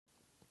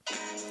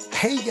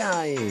Hey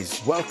guys,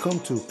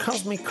 welcome to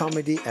Cosmic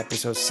Comedy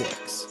episode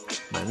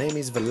 6. My name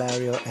is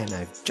Valerio and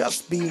I've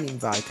just been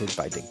invited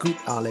by the good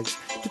Alex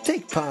to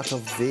take part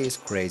of this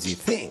crazy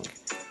thing.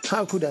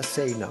 How could I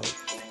say no?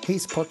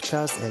 His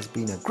podcast has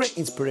been a great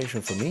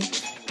inspiration for me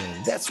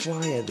and that's why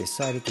I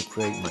decided to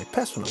create my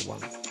personal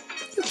one.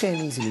 You can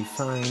easily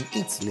find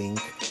its link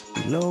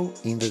below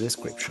in the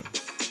description.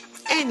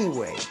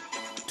 Anyway,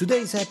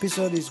 today's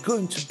episode is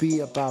going to be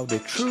about the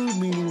true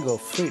meaning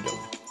of freedom.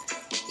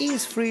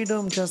 Is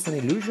freedom just an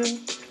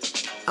illusion?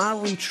 Are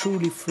we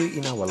truly free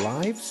in our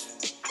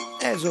lives?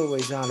 As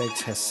always,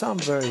 Alex has some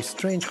very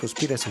strange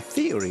conspiracy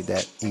theory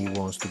that he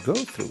wants to go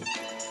through.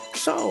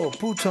 So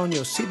put on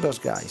your seatbelts,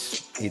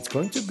 guys. It's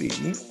going to be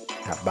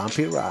a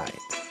bumpy ride.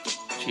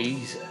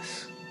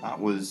 Jesus. That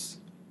was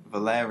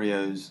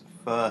Valerio's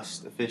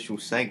first official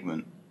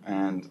segment,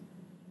 and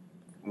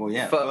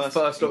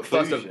First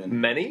of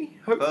many,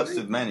 hopefully? First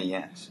of many,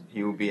 yes.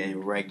 He will be a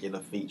regular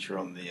feature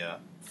on the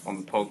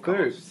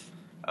podcast.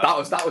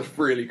 Dude, that was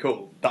really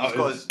cool.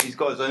 He's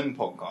got his own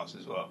podcast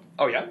as well.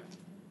 Oh yeah.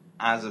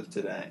 As of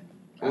today,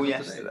 or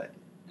yesterday,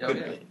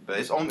 could be, but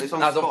it's on. It's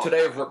on. As Spot. of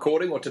today of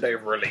recording or today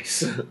of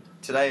release?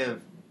 Today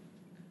of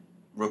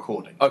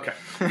recording. Okay.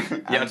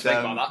 And, Yeah, let's think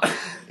about that.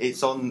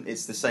 It's on.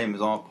 It's the same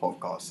as our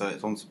podcast, so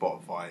it's on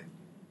Spotify,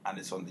 and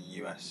it's on the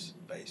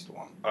US-based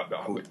one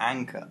called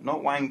Anchor,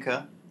 not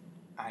Wanker.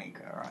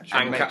 Anchor, right?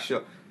 Should we make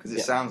sure because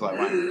it sounds like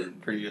Wanker in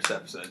previous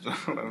episodes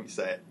when we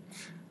say it.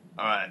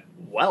 All right.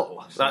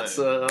 Well,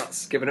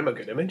 that's giving him a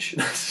good image.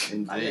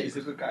 Indeed. Yeah, he's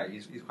a good guy.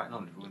 He's quite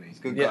knowledgeable, isn't he? He's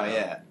a good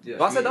guy. Yeah.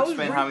 But I said that was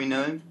explain really... how we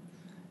know him.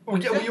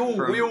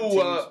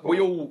 We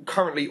all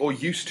currently or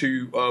used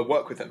to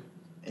work with him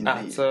at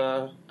Indeed.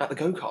 at the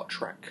go-kart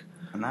track.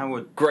 And now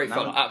we're Great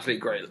fella, absolutely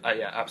great.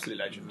 Yeah, absolute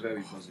legend.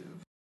 Very positive.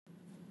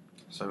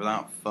 So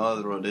without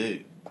further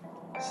ado,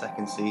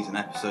 second season,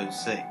 episode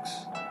 6.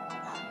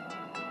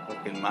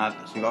 Fucking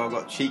madness. I've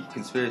got a cheeky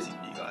conspiracy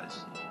for you guys.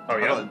 Oh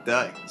yeah? I've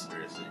got a dirty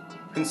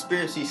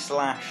conspiracy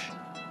slash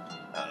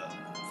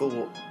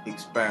thought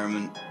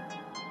experiment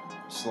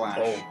slash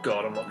Oh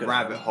god, I'm not good.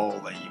 rabbit hole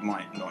that you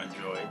might not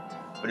enjoy,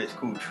 but it's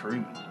called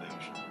Truman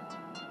Delusion.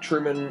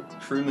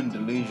 Truman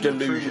Delusion.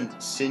 Truman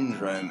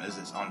Syndrome, as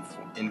it's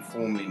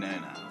informally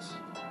known as.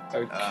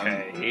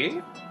 Okay.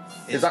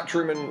 Is that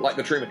Truman, like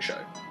the Truman Show?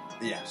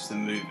 Yes, the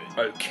movie.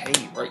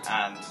 Okay, right.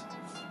 And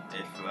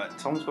if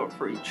Tom's got a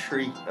pretty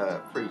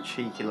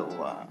cheeky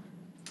little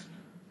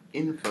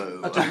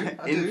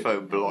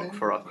info block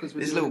for us.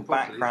 There's a little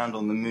background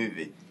on the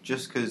movie,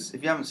 just because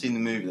if you haven't seen the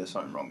movie, there's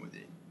something wrong with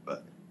you.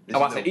 But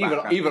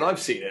even I've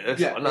seen it.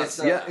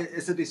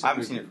 It's a decent I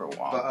haven't movie. seen it for a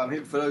while.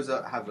 But for those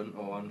that haven't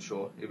or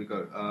unsure, here we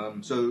go.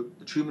 So,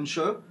 The Truman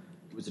Show,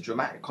 it was a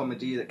dramatic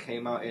comedy that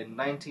came out in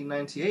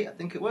 1998, I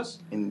think it was.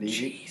 Indeed.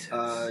 Jesus.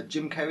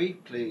 Jim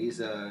Carrey plays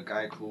a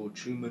guy called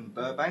Truman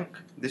Burbank.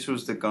 This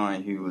was the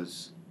guy who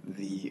was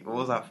what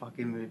was that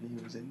fucking movie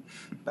he was in?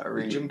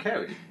 Jim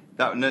Carrey?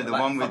 The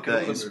one with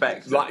the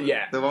inspector.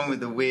 The one with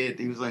the weird.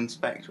 He was an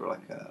inspector,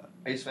 like a.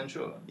 Ace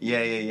Ventura.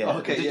 Yeah. Oh,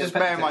 okay, just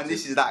bear in mind,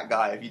 this is that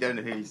guy. If you don't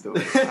know who he's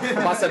talking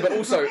I must say, but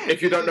also,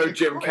 if you don't know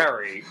Jim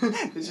Carrey,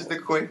 it's just a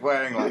quick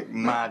wearing like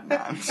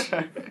madman.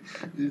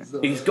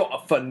 he's got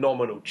a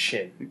phenomenal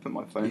chin. Let me put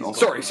my phone off.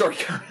 Sorry.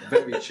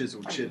 Very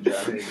chiseled chin.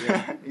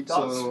 Yeah. He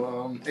does.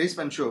 So, Ace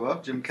Ventura,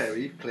 Jim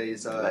Carrey,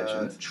 plays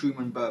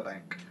Truman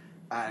Burbank.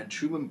 And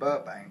Truman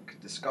Burbank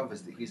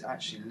discovers that he's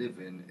actually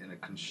living in a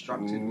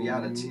constructed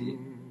reality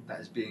that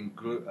is being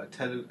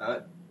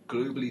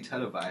globally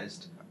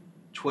televised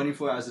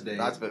 24 hours a day,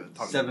 That's a bit of a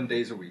tongue. 7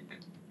 days a week.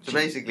 So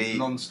basically,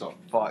 non-stop.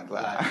 Fuck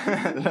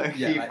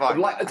that.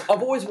 Like,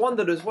 I've always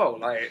wondered as well.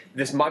 Like,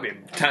 this might be a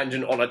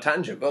tangent on a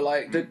tangent, but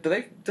like, do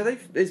they?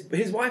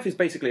 His wife is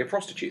basically a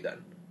prostitute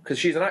then, because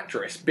she's an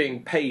actress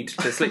being paid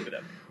to sleep with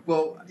him.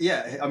 Well,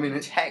 yeah, I mean,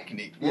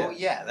 Technically,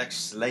 they're like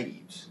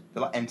slaves.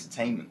 They're like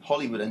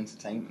Hollywood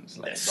entertainment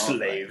slaves. They're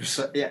slaves.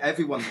 So,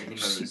 everyone that he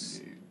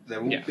knows,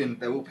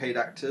 they're all paid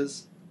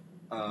actors.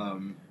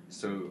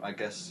 So I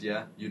guess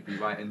you'd be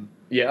right in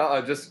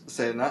I just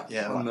saying that.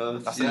 Yeah,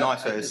 that's a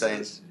nice way of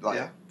saying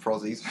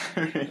prozzies.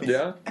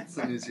 Yeah.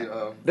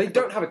 They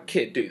don't have a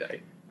kid, do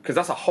they? Because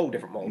that's a whole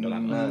different mold.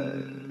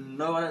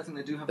 No, I don't think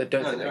they do have. They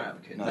don't. No, they don't have a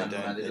kid. No,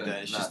 they don't.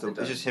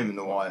 It's just him and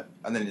the wife,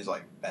 and then his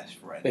like best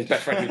friend. His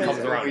best friend who comes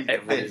around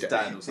every His day.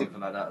 dad or something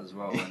like that as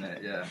well, isn't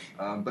it? Yeah.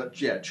 But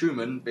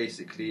Truman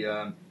basically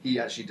he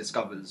actually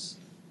discovers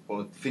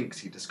or thinks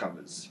he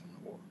discovers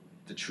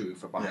the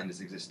truth behind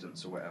his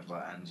existence or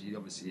whatever, and he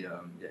obviously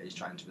he's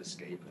trying to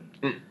escape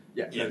and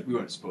we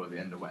won't spoil the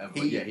end or whatever.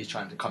 But he's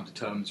trying to come to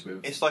terms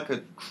with. It's like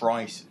a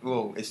crisis.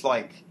 Well, it's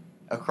like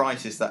a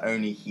crisis that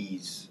only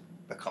he's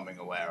becoming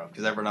aware of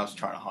because everyone else is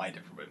trying to hide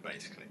it from him,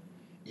 basically.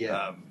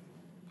 Yeah.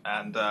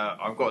 And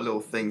I've got a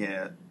little thing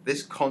here.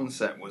 This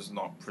concept was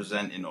not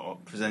presented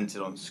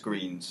on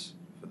screens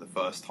for the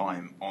first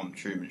time on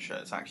Truman Show.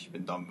 It's actually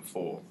been done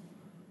before,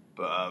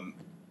 but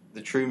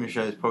the Truman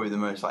Show is probably the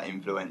most like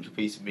influential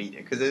piece of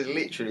media because there's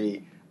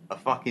literally a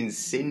fucking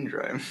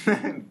syndrome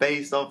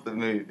based off the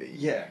movie.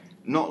 Yeah.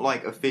 Not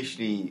like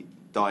officially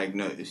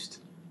diagnosed,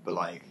 but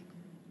like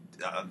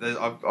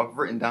I've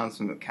written down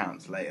some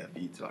accounts later for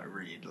you to like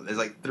read. There's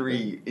like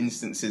 3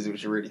 instances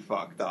which are really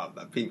fucked up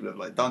that people have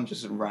like done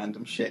just some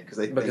random shit because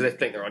they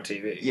think they're on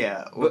TV.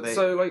 Yeah. But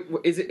so like,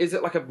 is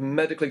it like a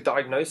medically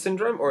diagnosed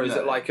syndrome, or is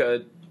it like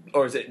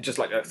or is it just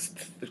like a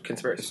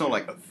conspiracy? It's not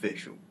like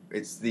official.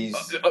 It's these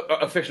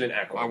official in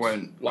air quotes. I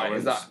won't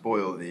is that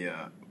spoil the.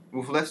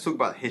 Well, let's talk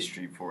about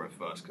history for it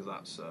first because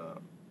that's a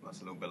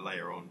little bit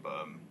later on.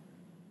 But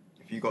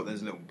if you got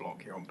this little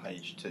block here on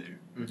page 2.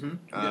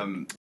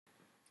 Mm-hmm.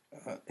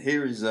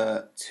 Here is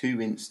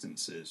 2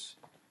 instances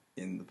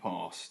in the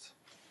past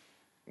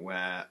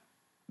where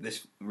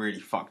this really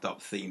fucked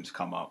up themes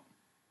come up.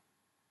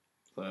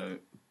 So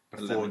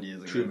Before 11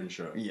 years ago. Truman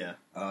Show. Yeah.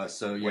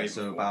 So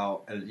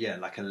about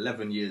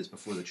 11 years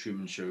before the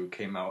Truman Show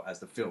came out as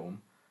the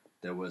film,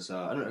 there was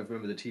I don't know if you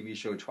remember the TV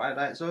show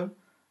Twilight Zone.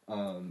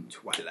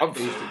 Twilight. I've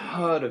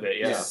heard of it.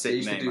 Yeah. They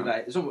used to do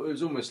like it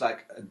was almost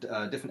like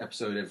a different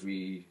episode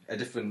a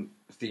different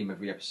theme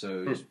every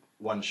episode.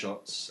 One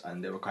shots,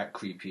 and they were quite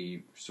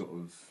creepy, sort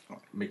of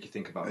make you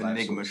think about that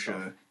Enigma sort of show.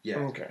 stuff. Yeah.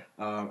 Okay.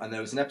 And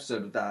there was an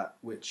episode of that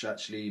which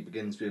actually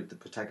begins with the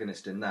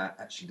protagonist in that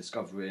actually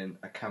discovering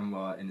a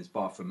camera in his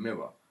bathroom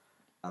mirror,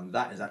 and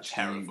that is actually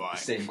Terrifying. the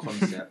same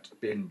concept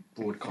being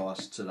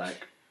broadcast to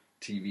like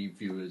TV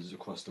viewers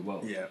across the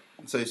world. Yeah.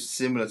 So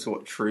similar to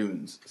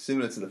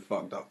the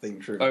fucked up thing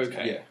Truman's.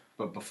 Okay. Yeah.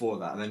 But before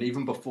that, and then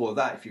even before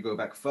that, if you go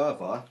back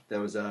further, there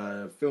was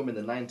a film in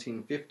the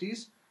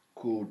 1950s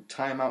called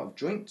Time Out of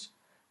Joint,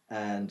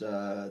 and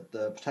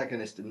the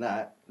protagonist in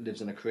that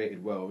lives in a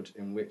created world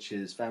in which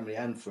his family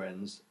and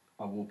friends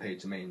are all paid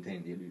to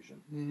maintain the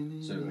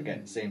illusion. So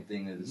again, same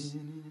thing as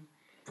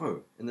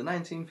in the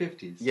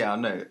 1950s. Yeah, I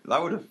know.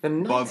 That would have The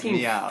bugged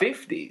me out.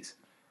 1950s.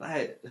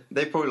 Like,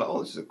 They probably like,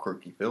 this is a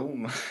quirky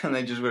film, and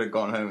they just would have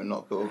gone home and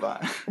not thought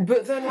about it.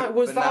 But then, like,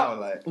 But now,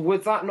 like-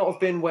 would that not have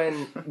been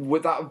when?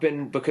 Would that have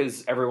been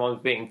because everyone was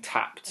being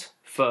tapped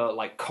for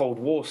like Cold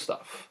War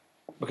stuff?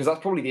 Because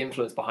that's probably the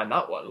influence behind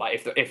that one.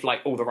 Like, if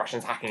like all the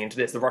Russians hacking into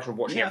this, the Russians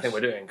watching Yes. everything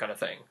we're doing, kind of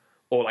thing,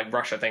 or like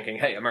Russia thinking,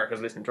 "Hey,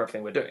 America's listening to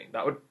everything we're doing."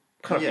 That would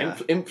kind of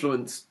Yeah.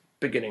 influence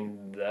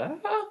beginning there.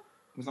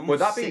 Was that Would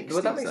that more be?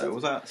 Would that 60s make though? sense?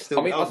 Was that still?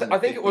 I mean, I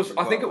think it was.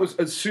 I think it was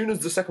well. as soon as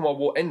the Second World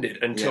War ended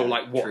until Yeah,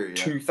 like what true, yeah.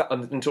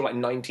 2000 until like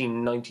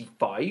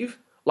 1995.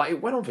 Like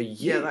it went on for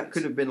years. Yeah, that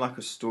could have been like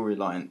a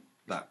storyline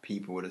that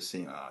people would have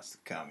seen. Ah, it's the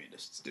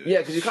communists doing. Yeah,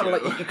 because you kind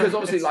of show. like because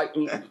obviously like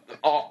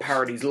art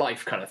parodies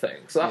life kind of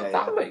thing. So that Yeah,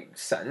 that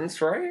makes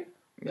sense, right?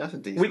 Yeah, that's a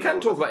decent. We can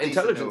little- talk about that's a decent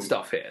intelligent little-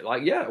 stuff here.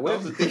 Like, yeah, That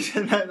was a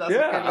decent. That's a good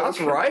yeah, little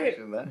that's right.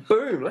 connection there.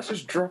 Boom. Let's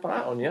just drop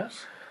that on you.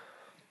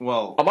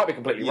 Well, I might be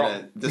completely you wrong.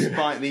 know,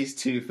 despite these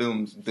 2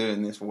 films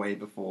doing this way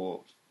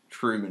before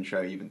Truman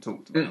Show even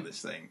talked about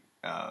this thing,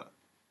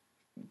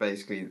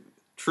 basically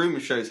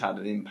Truman Show's had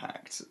an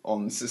impact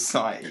on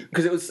society.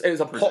 Because it was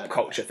a pop Present.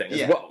 culture thing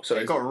Yeah, as well. So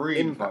it got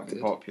really impacted.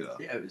 fucking popular.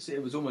 yeah,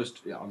 it was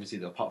almost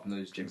obviously apart from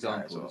those Jim Carrey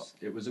as examples,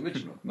 it was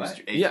original, right?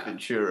 Mr. H. Yeah.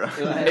 Ventura.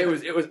 It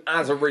was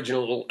as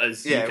original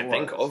as Yeah, you it could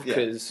think was, of yeah.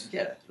 because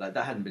Yeah, like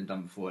that hadn't been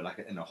done before, like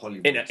in a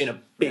Hollywood. in a Yeah,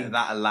 big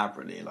that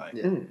elaborately, like,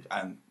 Yeah.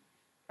 and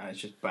it's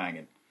just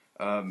banging.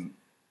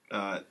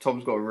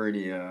 Tom's got a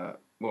really,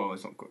 well,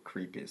 it's not got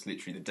creepy. It's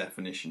literally the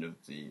definition of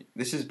the.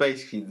 This is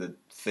basically the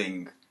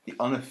thing, the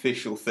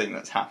unofficial thing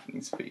that's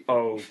happening to people.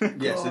 oh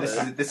Yeah, so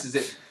this is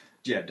it.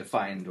 Yeah,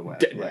 defined or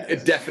whatever. a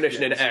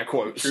definition in air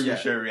quotes. Truman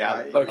Show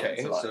reality.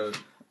 Okay. So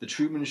the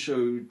Truman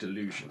Show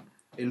delusion,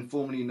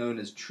 informally known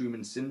as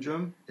Truman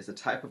Syndrome, is a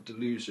type of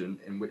delusion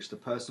in which the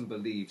person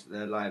believes that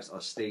their lives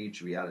are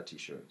staged reality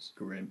shows,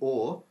 Grim.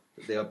 or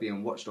that they are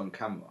being watched on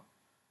camera.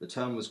 The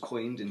term was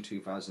coined in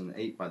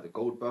 2008 by the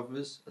Gold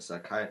brothers, a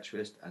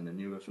psychiatrist and a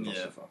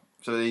neurophilosopher.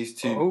 So these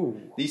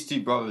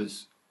two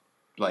brothers,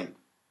 like,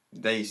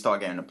 they start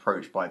getting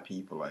approached by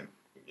people like,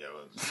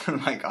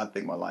 like, I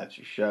think my life's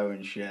a show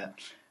and shit.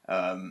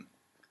 And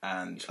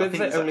I think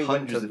there's like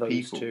hundreds of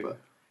people. But,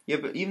 yeah,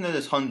 but even though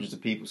there's hundreds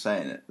of people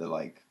saying it, they're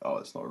like, oh,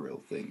 it's not a real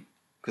thing.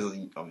 Because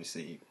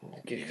obviously...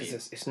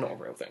 Because it's not a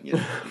real thing.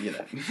 you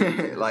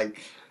know, like,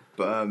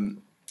 but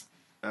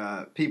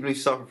people who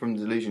suffer from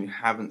delusion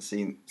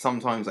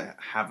sometimes they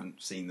haven't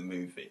seen the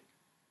movie,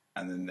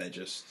 and then they're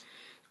just.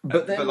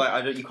 But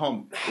like, you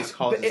can't. It's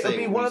hard but to say. it'll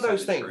be when one you of say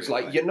those the things, truth,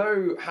 like, you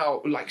know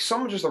how, like,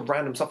 some just the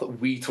random stuff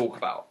that we talk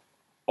about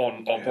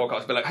on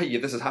podcasts, be like, hey, yeah,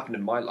 this has happened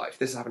in my life,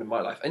 this has happened in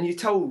my life, and you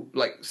tell,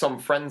 like, some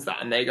friends that,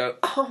 and they go,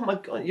 oh my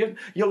god,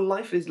 your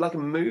life is like a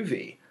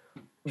movie.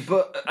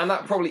 And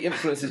that probably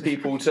influences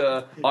people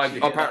to.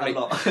 Apparently,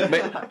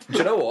 do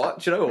you know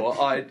what? There's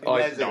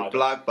a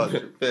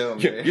blockbuster film.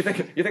 You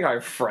think I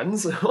have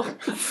friends?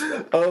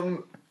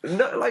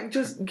 No, like,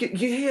 just you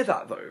hear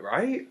that though,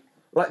 right?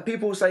 Like,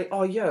 people say,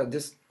 "Oh yeah,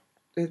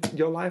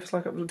 your life's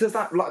like." Does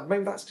that, like,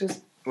 maybe that's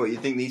just? Well, you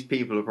think these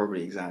people are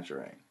probably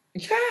exaggerating?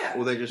 Yeah,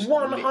 Or they just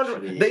 100.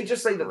 literally They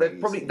just say that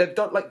crazy. they've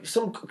done like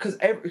some because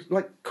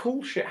like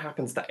cool shit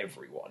happens to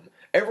everyone.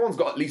 Everyone's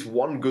got at least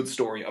one good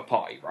story at a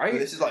party, right? But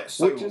this is like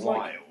so Which is, like,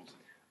 wild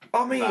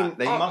I mean,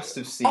 They must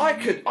have seen. I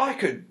say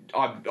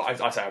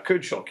I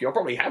could shock you. I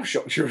probably have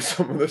shocked you with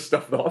some of the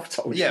stuff that I've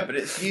told you. Yeah, but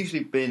it's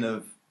usually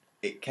been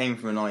it came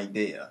from an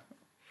idea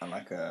and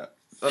like a.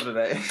 I don't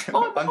know.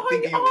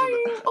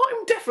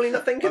 I'm definitely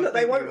not thinking that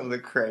they won't. All the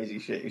crazy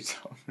shit you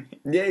told me.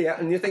 Yeah,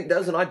 and you think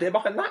there's an idea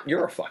behind that?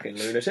 You're a fucking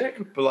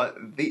lunatic. But like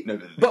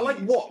But like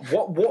what?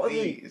 What are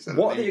these?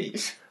 What are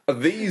these?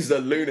 These are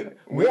lunatic.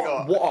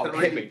 What are three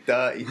hit me?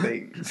 dirty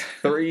things?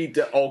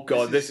 Oh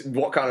god,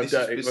 what kind of This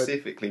dirty?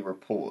 specifically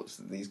reports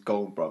that these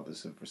Gold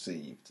brothers have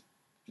received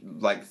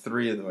like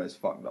 3 of the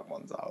most fucked up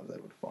ones that I was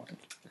able to find.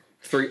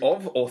 3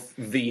 of or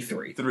the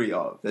 3? 3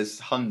 of. There's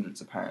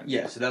hundreds apparently.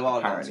 Yeah, so there are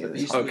lots, Apparently but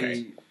there's these okay.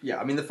 3. Yeah,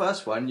 I mean the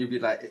first one you'd be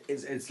like,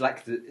 it's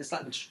like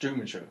the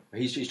Truman Show.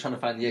 He's trying to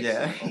find the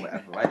exit or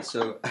whatever, right?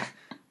 So,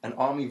 an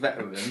army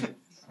veteran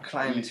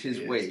climbed his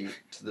way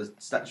to the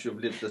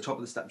the top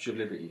of the Statue of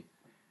Liberty.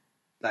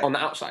 Like, On the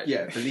outside?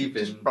 Yeah,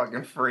 believing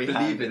fucking free.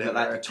 that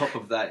like the top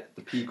of the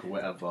peak or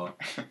whatever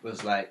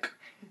was like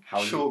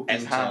how you Chalk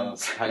his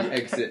hands. how you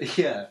exit.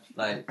 Yeah,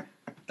 like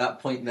that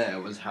point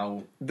there was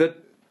how.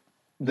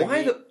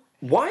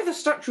 Why the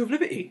Statue of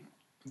Liberty?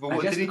 But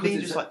what guess did he because think?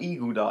 it's Just like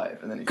eagle dive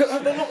and then he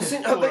Have they not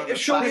seen?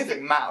 Surely,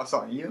 plastic mat or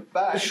something. You're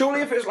bad. surely,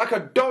 if it's like a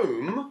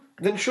dome,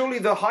 then surely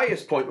the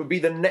highest point would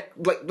be like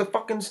the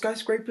fucking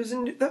skyscrapers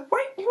in the.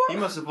 Wait, what? He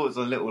must have thought it was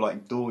a little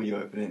like door you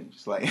open in,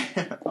 just like.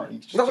 That's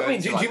what I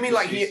mean. Do you mean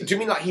like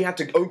he had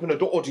to open a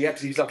door, or do you have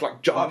to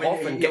like jump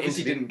off and he get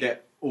obviously into? didn't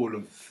get all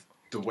of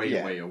the way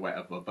Yeah. away or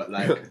whatever, but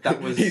like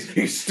that was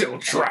he's still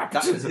trapped.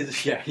 that was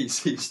his. Yeah,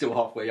 he's still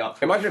halfway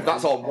up. Imagine if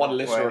that's our one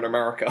listener Halfway. in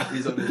America.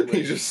 He's on his way.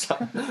 He's just.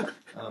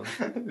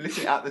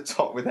 Literally at the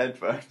top with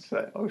headphones.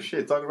 Like, oh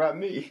shit, talking about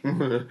me.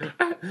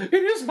 It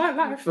is my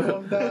life.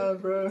 Calm down,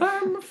 bro.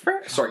 I'm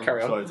afraid. Sorry,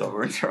 carry on. Sorry, Tom,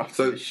 we're interrupting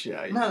So- this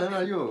shit. No,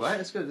 you're all right.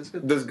 It's good. It's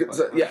good. There's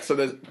so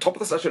there's top of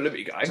the Statue of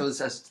Liberty guy. So it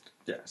says,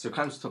 so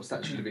climbs to the top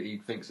Statue of Liberty,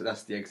 thinks that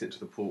that's the exit to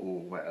the portal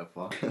or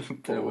whatever.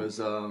 There was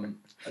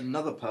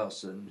another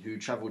person who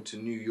travelled to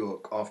New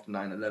York after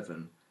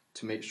 9/11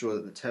 to make sure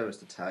that the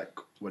terrorist attack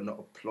were not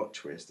a plot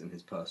twist in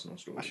his personal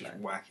That's just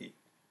storyline. wacky.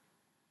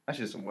 That's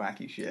just some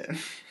wacky shit.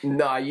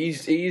 Nah,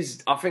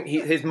 he's. I think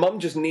his mum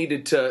just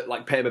needed to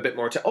like pay him a bit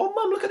more attention. Oh,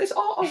 mum, look at this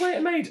art I went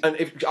and made. And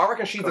I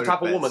reckon she's the Go type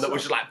to of bed, woman that son.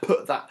 was just like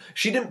put that.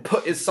 She didn't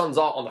put his son's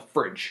art on the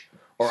fridge.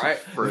 All right,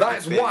 For a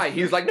that's bit. why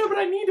he was like, no, but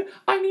I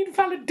need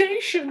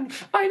validation.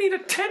 I need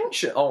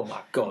attention. Oh my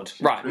god!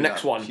 Right, threw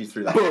next that- one. she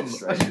threw that Boom.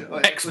 straight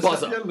away. X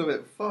buzzer. At the end of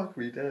it, fuck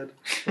me dead.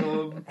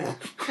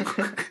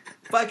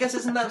 But I guess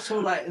isn't that sort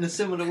of like in a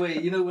similar way?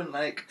 You know when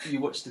like you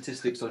watch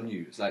statistics on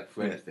news, like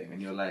for anything,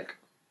 and you're like,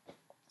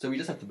 so we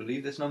just have to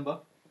believe this number.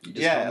 You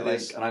just Yeah, tell me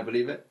this, like- and I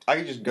believe it. I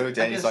could just go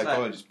to I any guess, like-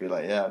 psychologist and be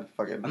like, yeah,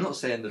 fuck it. I'm not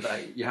saying that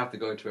like, you have to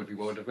go to every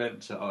world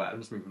event. So, alright, I'm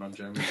just moving on,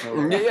 Jeremy.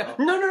 Yeah.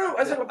 No.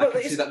 As in, I but can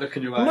it's, see that look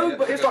in your eye. no, yeah.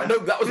 but it's like no.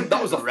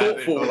 That was a Rabbit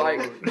thoughtful hole.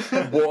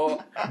 like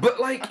what? But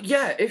like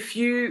yeah, if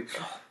you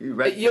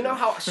know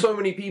how so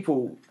many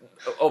people,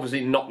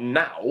 obviously not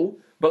now,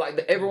 but like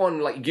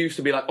everyone like used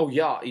to be like, oh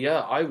yeah,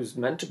 I was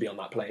meant to be on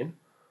that plane.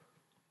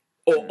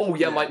 Or oh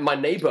yeah, my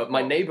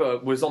neighbor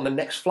was on the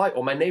next flight,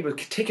 or my neighbor's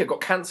ticket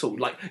got cancelled.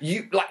 Like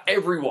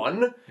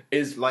everyone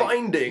is like,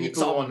 finding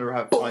people some want to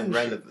find bullshit.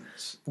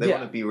 relevance. They Yeah.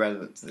 want to be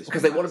relevant to this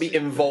because they want to be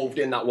massive- involved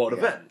in that world Yeah.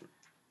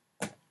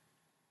 event.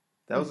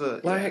 That was a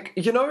Like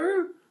you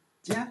know.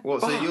 Yeah. Well,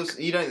 so Fuck.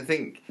 you don't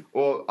think,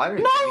 or I don't.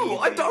 No, believe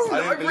I these. don't. I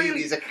don't I believe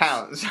really- these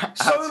accounts.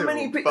 So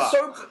many people,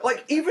 so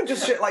like even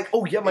just shit like,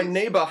 oh yeah, my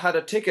neighbor had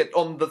a ticket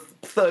on the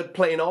third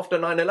plane after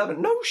 9/11.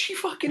 No, she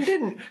fucking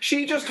didn't.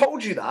 She just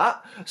told you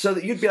that so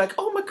that you'd be like,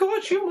 oh my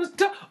god, she almost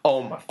died.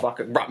 Oh my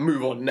fucking right,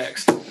 move on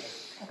next.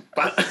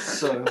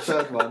 So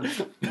third one.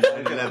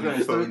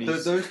 9/11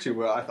 phonies. Those two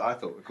were I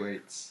thought were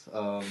great.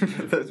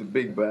 Those are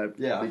big bad.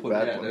 Yeah, I big thought,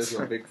 bad yeah, ones. those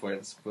were big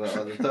points. But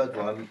the third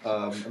one,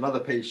 another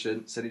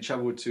patient said he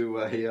travelled to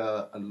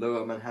a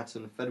lower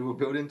Manhattan federal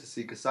building to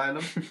seek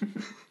asylum.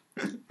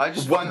 I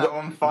just What- find that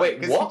one funny wait,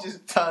 because what? he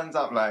just turns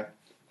up like,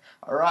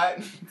 "All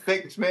right,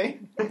 fix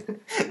me,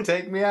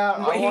 take me out.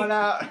 I Wait, want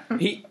out."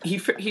 He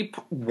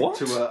what?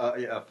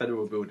 to a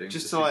federal building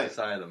Just to to, seek like-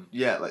 asylum.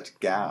 Yeah, like to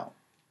get out,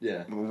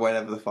 Yeah,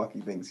 whatever the fuck he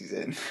thinks he's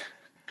in.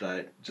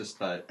 all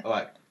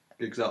right,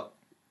 gigs up.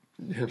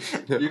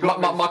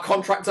 my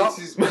contract's up.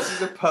 This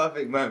is a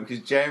perfect moment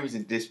because Jeremy's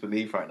in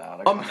disbelief right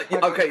now.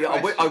 and Okay, yeah, I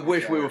question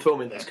wish for we you. were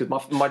filming this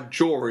because my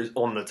jaw is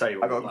on the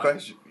table. I got a Like,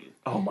 question for you.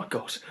 Oh my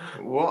god!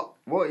 What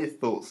are your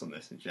thoughts on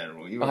this in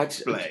general? You Do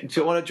explain.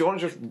 you want to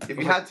just? If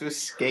you had to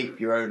escape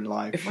your own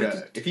live If I show,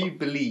 just- if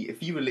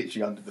you were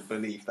literally under the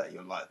belief that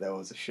your life there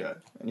was a show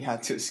and you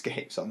had to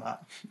escape somehow,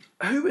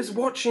 Who is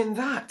watching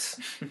that?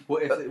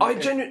 What if I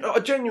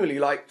genuinely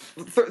like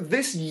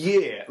this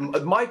year.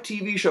 My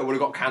TV show would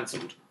have got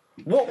cancelled.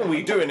 What were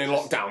we doing in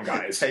lockdown,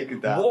 guys? Take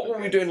it down. What were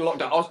we doing in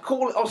lockdown?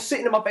 I was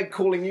sitting in my bed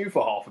calling you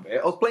for half of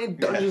it. I was playing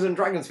Dungeons and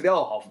Dragons for the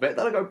other half of it.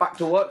 Then I go back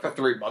to work for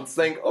 3 months,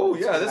 think, oh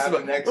yeah, this is Have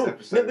what the next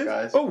episode,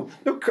 guys. Oh,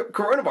 the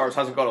coronavirus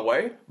hasn't gone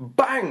away.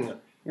 Bang!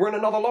 We're in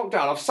another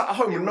lockdown. I've sat at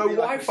home with no It would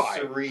be like a Wi-Fi.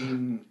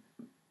 serene,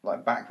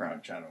 like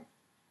background channel.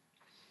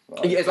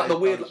 Yeah, it's like the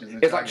weird. Dungeons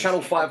and It's like Dragons.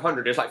 channel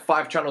 500. It's like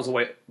 5 channels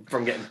away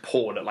from getting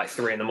porn at like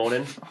 3 in the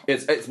morning.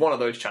 It's one of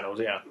those channels.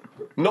 Yeah.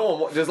 No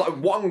one. There's like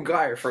one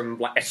guy from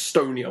like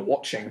Estonia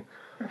watching.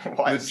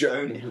 Why The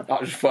Estonia? That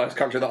was the first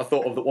country that I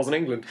thought of that wasn't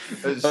England.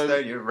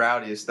 Estonia,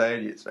 rowdy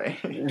Estonians,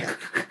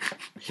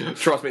 mate.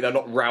 Trust me, they're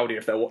not rowdy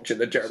if they're watching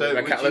the Jeremy So,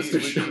 McAllister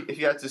show. if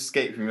you had to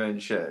escape from your own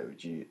show,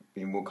 would you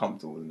be more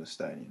comfortable with an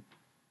Estonian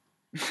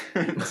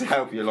to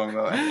help you along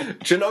the way?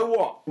 Do you know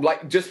what?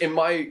 Like, just in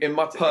my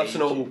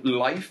personal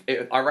life,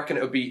 I reckon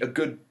it would be a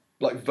good,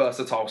 like,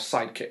 versatile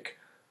sidekick.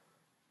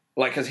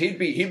 Like, because he'd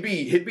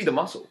be the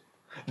muscle,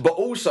 but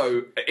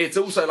also it's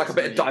also like a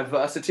bit of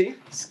diversity.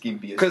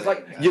 Skimpy Because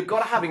like Estonian. you've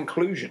got to have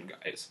inclusion,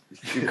 guys.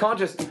 You can't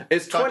just.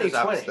 It's Can't just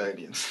have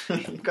 2020.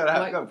 Estonians. You've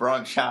got to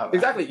branch out.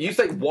 Exactly. You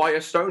say, why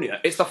Estonia?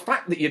 It's the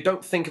fact that you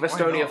don't think of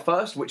Estonia not?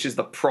 first, which is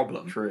the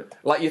problem. True.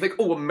 Like, you think,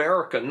 oh,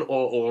 American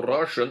or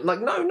Russian. Like,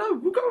 no,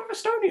 we'll go with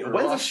Estonia.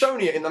 When's Rush.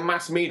 Estonia in the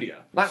mass media?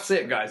 That's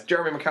it, guys.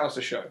 Jeremy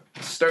McAllister show.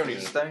 Estonia.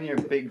 Estonia,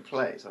 a big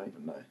place. I don't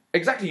even know.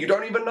 Exactly. You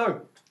don't even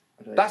know.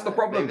 I don't That's even the know.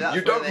 problem. Maybe that's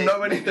You where don't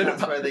know anything That's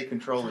about- where they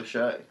control the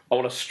show. I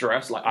want to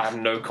stress, like, I have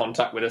no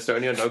contact with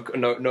Estonia.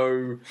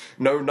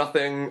 No,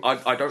 nothing.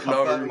 I don't I'm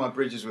burning know. my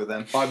bridges with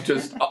them. I'm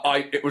just.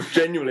 It was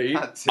genuinely.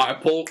 Had to. I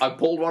pulled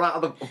one out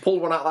of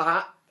the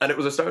hat, and it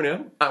was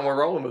Estonia, and we're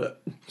rolling with it.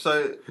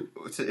 So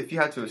if you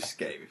had to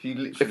escape, if you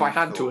literally If I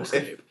had to thought-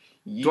 escape,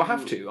 if do I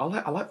have to?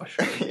 I like my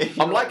show. if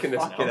you I'm were liking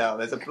this fucking now. hell,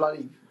 there's a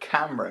bloody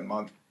camera in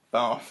my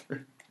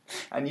bathroom,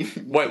 and you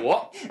Wait,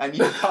 what? and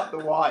you cut the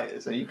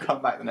wires, and you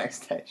come back the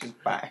next day, it's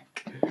just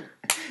back,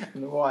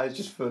 and the wires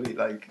just fully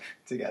like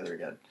together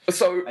again,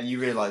 So, and you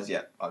realise,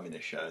 yeah, I'm in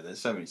a show. There's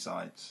so many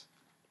sides.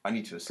 I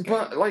need to escape.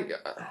 but like,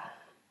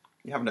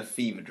 You're having a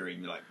fever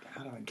dream. You're like,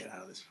 how do I get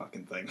out of this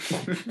fucking thing?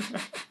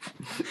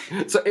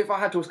 so if I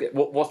had to escape,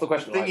 what's the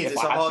question? The thing Like, is, if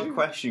it's I a had hard to?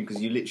 question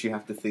because you literally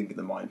have to think in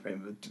the mind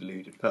frame of a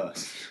deluded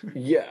person.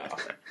 Yeah.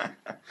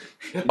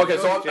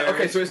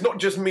 Okay, so it's not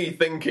just me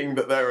thinking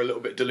that they're a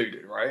little bit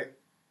deluded, right?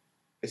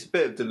 It's a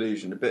bit of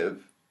delusion, a bit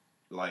of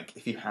like,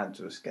 if you had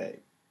to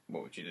escape,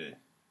 what would you do?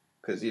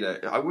 Because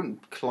I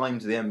wouldn't climb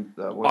to the end.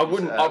 I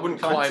wouldn't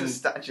climb. to the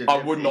Statue of I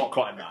would Liberty. not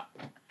climb that.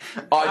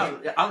 I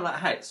don't like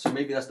heights, so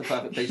maybe that's the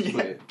perfect place to put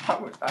Yeah, it.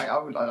 I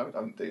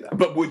wouldn't do that.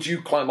 But would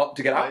you climb up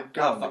to get out? I'd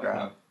go on the fuck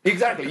ground.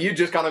 Exactly. You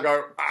just kind of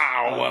go,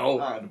 oh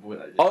well. I'd avoid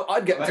that, yeah.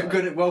 I'd get to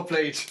Good, well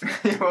played.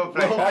 Well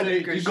played.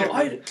 I'd, Good you show.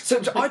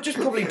 got, I'd just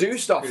probably do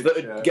stuff Good that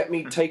would show. get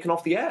me taken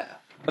off the air,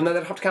 and then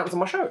they'd have to cancel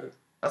my show.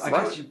 That's I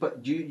right. guess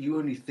but you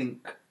only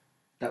think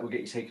that will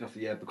get you taken off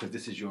the air because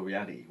this is your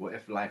reality. What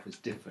if life was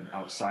different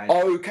outside?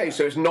 Okay,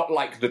 so it's not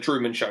like the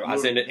Truman Show,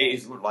 as in it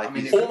is Like, I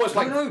mean, it's- almost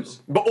like, who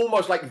knows? but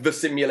almost like the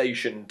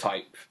simulation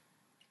type.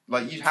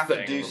 like you'd have to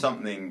thing. do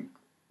something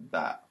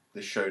that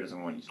the show doesn't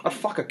want you to do. I'd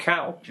fuck a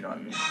cow. Do you know what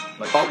I mean?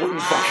 Like, I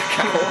wouldn't fuck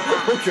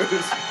a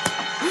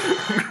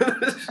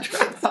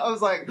cow. I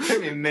was like, it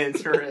took me a minute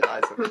to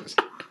realise.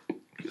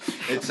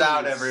 It's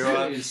out,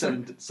 everyone. You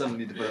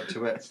suddenly developed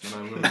Tourette's, and I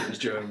remember it was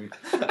Jeremy.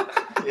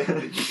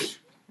 Yeah.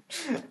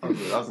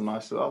 That was a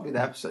nice. That'll be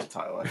the episode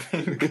title, I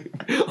think.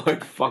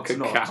 I'd fuck a It's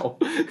not. cow.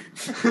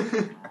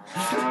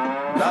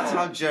 That's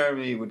how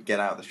Jeremy would get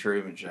out of the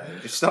Truman Show.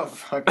 Just stop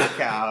fucking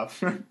cow,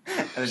 and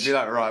then be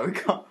like, right,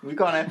 we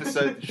got an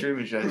episode of the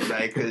Truman Show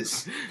today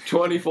because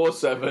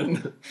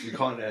 24/7. You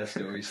can't air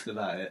still, he's still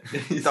at it.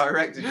 the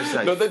director just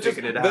said, No, they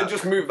figured it out.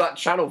 just move that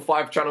channel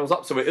 5 channels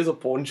up, so it is a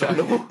porn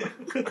channel.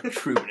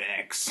 Truman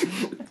X.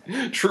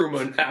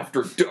 Truman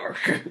After Dark.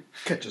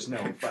 Catch us now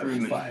on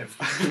Truman.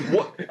 5.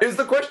 What is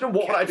the question?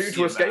 What would I do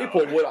to escape,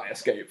 or would I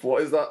escape?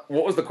 What is that?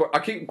 What was the question?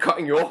 I keep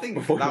cutting you I off think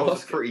before that you was a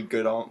ask. pretty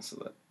good answer.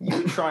 Then you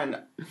would try and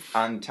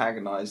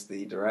antagonise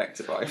the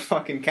director by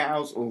fucking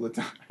cows all the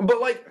time.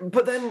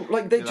 But then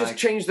they You're just like,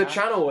 change the huh?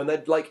 channel, and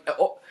they'd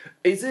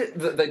is it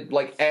that they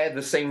air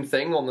the same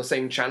thing on the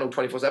same channel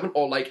 24/7,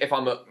 or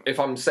if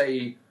I'm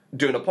say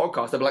doing a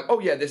podcast, they'd be like, oh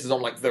yeah, this is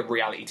on the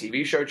reality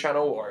TV show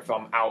channel, or if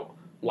I'm out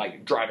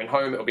driving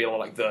home, it'll be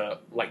on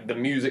the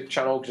music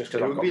channel just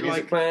because It I've would got be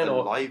music like playing, a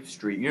or live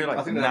stream. You know, I like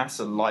the think that-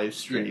 NASA live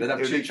stream. They'd have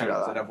It would two literally be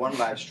channels. like They'd have one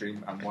live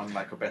stream and one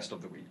a best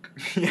of the week.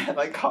 that. Yeah,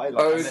 like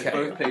highlights. And Okay.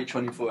 they both play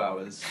 24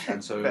 hours,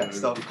 and so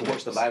Best of you can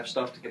watch the live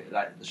stuff to get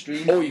the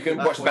stream. or you can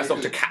That's watch the what best you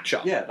of do. to catch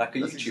up. Yeah, like a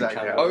That's YouTube exactly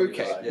channel. how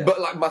Okay, Yeah.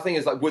 but my thing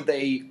is would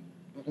they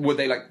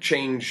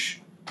change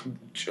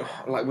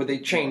would they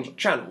change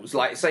channels?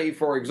 Like, say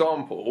for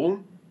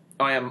example,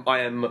 I'm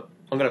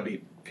gonna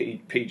be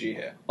PG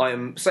here.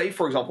 Say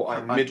for example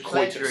I'm mid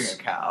pleasuring coitus. a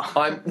cow.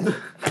 I'm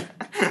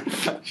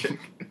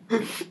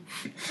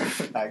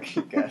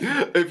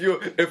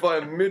if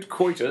I'm mid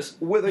coitus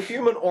with a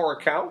human or a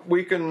cow,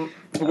 we can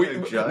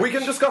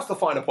discuss the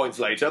finer points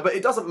later, but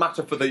it doesn't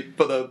matter for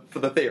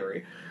the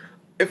theory.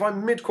 If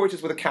I'm mid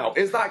coitus with a cow,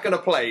 is that going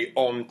to play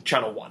on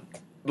Channel 1?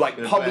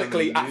 Gonna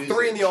Publicly play on at the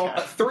 3 in the music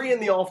at 3 in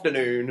the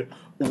afternoon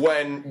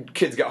when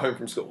kids get home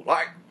from school?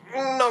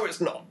 No, it's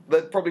not.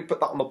 They'd probably put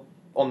that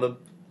on the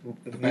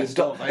best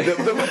of, eh?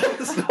 the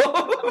best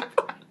of.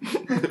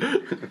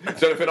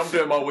 the only thing I'm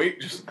doing my week.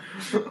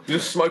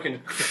 Just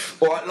smoking.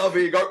 All right, love,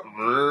 here you go.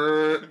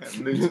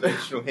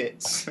 Motivational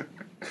hits.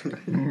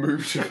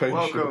 Motivation.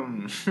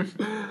 Welcome.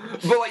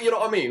 But like, you know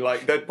what I mean?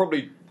 Like, they'd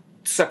probably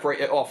separate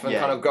it off and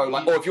Yeah. kind of go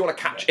like, or if you want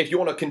to if you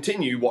want to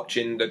continue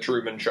watching the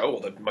Truman Show or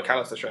the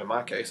McAllister Show in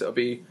my case, it'll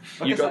be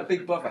I you guess go. like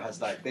Big Brother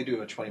has like they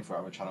do a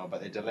 24-hour channel,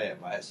 but they delay it,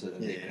 right? So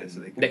that Yeah, they can, so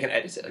They can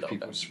edit it a if little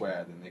people bit.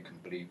 swear, then they can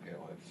bleep it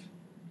with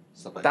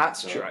stuff like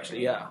That's that. true,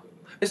 actually. Yeah.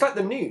 It's like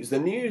the news. The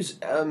news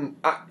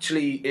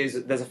actually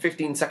is there's a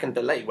 15-second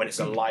delay when it's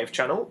a live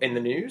channel in the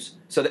news,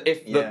 so that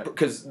if Yeah.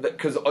 because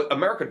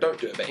America don't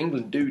do it, but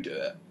England do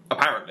it.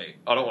 Apparently,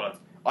 I don't want to.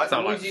 I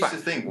sound always like used to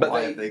fact, think, but why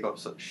they- have they got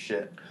such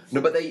shit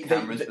No, but they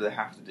cameras, but they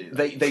have to do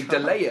that. they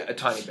delay it a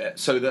tiny bit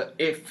so that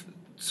if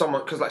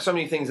someone, because like so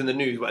many things in the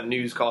news where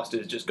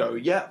newscasters just go,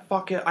 yeah,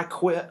 fuck it, I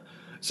quit,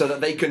 so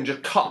that they can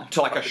just cut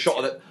to like a shot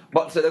of it.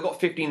 But so they've got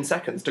 15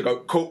 seconds to go,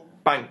 cool,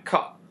 bang,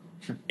 cut.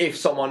 If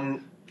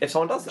someone does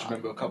I that,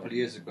 remember a couple of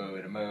years ago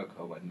in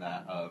America when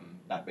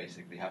that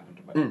basically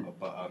happened,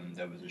 but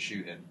there was a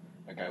shooting.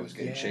 A guy was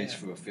getting chased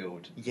through a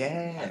field,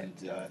 yeah. and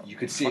you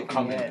could see it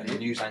coming, and the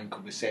news anchor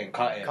was saying,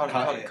 "Cut it,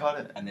 Cut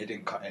it. and they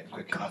didn't cut it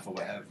quick enough or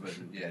whatever.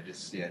 And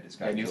this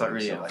guy. And he was like killed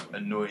really himself.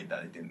 like annoyed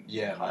that they didn't.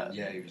 Yeah, cut man, it.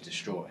 yeah, he was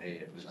distraught. Hey,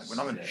 it was Like, when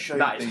I'm going to yeah. show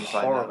That is things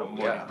horrible, like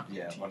that,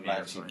 yeah. Yeah, TV on or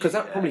live something. because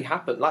that Yeah. probably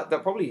happened. Like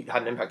that probably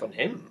had an impact on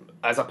him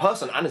as a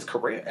person and his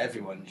career.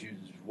 Everyone who's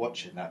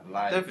watching that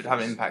live. That would have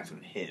an impact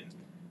on him.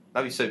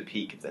 That'd be so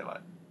peak if they're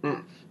like.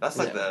 Mm. That's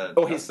like Yeah. the.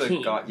 Or that's his the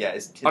team. Guy, yeah,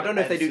 his team. I don't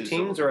know if they do editors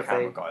teams or if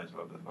camera they- guys.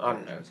 Whatever the fuck. I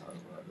don't know. That's how it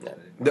works.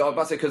 Yeah. I was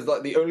about to say because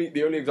like the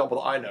only example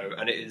that I know,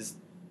 and it is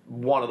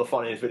one of the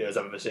funniest videos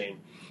I've ever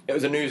seen. It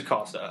was a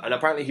newscaster, and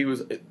apparently he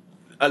was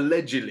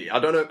allegedly. I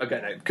don't know.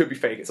 Again, it could be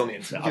fake. It's on the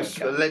internet. I don't Just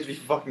care. allegedly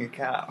fucking a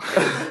cow.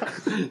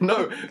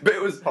 No, but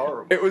it was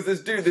Horrible. It was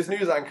this dude. This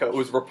news anchor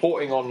was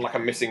reporting on like a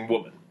missing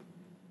woman,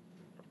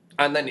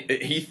 and then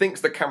he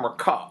thinks the camera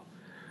cut,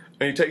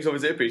 and he takes off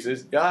his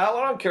earpieces. Yeah,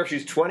 I don't care if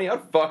she's 20.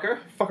 I'd fuck her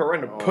a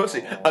random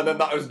pussy. And then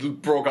that was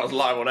broadcast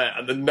live on air,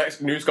 and the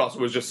next newscaster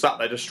was just sat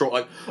there distraught,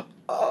 like,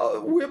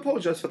 we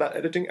apologise for that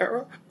editing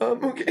error.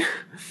 Okay.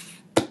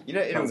 You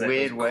know, in That was a it,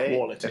 weird it was way,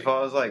 quality. if I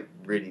was like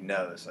really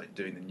nervous, like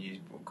doing the news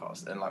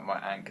broadcast, and like my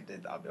anchor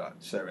did that, I'd be like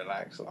so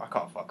relaxed. Like, I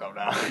can't fuck up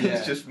now. Yeah.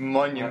 It's just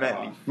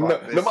monumentally. No,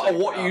 fuck this no matter thing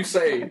what up. you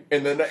say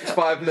in the next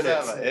 5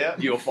 minutes, Like, yeah.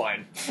 you're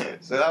fine.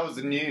 So that was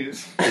the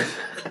news.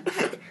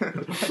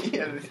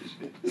 Yeah,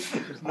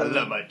 I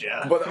love my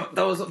job. But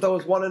there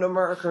was one in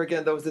America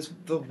again. There was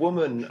the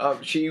woman.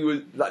 She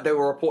was like they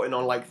were reporting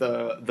on like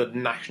the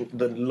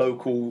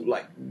local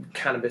like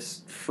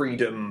cannabis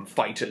freedom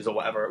fighters or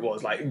whatever it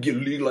was, like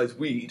legalize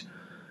weed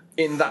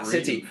in that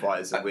Freedom city.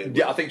 fighters are weird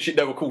Yeah, word. I think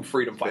they were called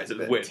freedom fighters. It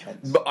was Bit weird,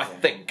 tense, but I yeah.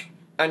 think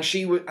and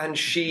she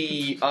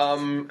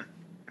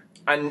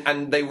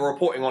and they were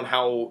reporting on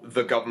how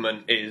the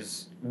government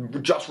is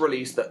just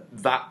released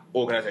that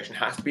organisation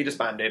has to be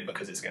disbanded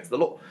because it's against the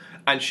law.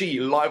 And she,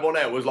 live on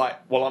air, was like,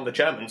 well, I'm the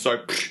chairman,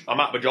 so I'm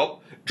out of a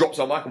job, drops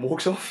her mic and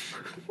walks off.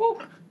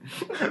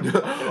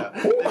 Yeah.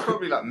 They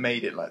probably like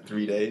made it like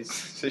 3 days,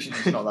 so she's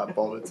just not that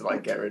bothered to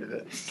like get rid of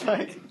it. It's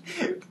like,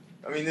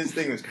 I mean, this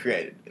thing was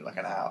created in like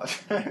an hour.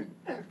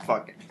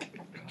 Fuck it,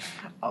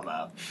 I'm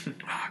out.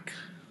 Fuck.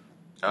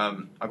 I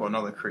got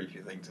another creepy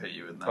thing to hit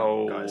you with now,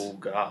 Oh, guys.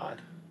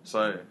 God.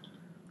 So,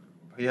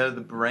 have you heard of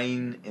the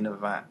brain in a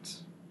vat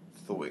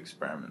thought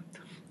experiment?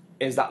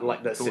 Is that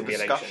like the Thought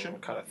simulation discussion?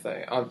 kind of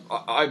thing?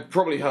 I've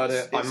probably heard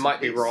it. I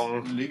might be it's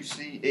wrong.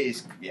 Loosely, it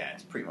is. Yeah,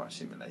 it's pretty much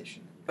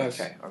simulation.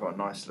 Okay. I got a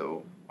nice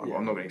little. Yeah.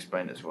 I'm not going to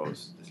explain it as well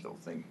as this little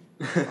thing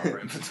I've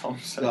written for Tom.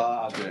 So. No,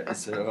 I'll do it.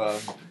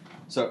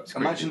 So It's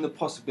imagine creepy. the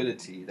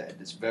possibility that at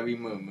this very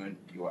moment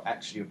you are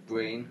actually a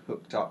brain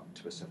hooked up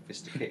to a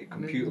sophisticated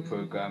computer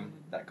program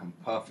that can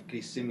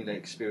perfectly simulate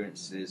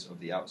experiences of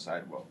the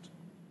outside world.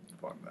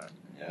 Fuck that.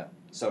 Yeah.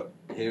 So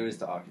here is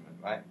the argument,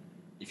 right?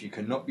 If you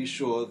cannot be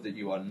sure that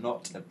you are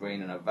not a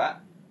brain in a vat,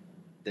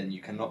 then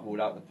you cannot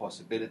rule out the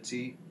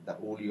possibility that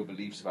all your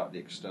beliefs about the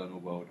external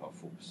world are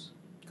false.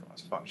 God,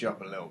 it's fucked you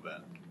up a little bit.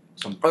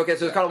 Okay,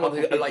 so it's kind of one of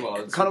Couple the, big like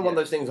words, kind of one of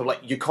yeah. those things of like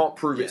you can't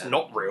prove it's Yeah.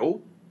 not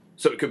real,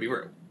 so it could be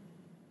real,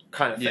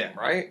 kind of thing, Yeah.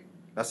 right?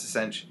 That's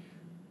essential.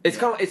 It's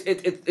Yeah. kind of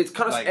it's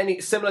kind of Like-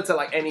 any similar to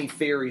like any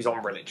theories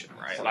on religion,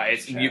 right? Like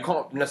it's, you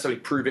can't necessarily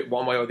prove it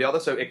one way or the other,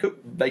 so they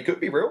could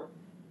be real.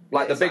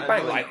 Like Yeah, the it's Big that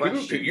Bang, like annoying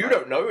question, you like-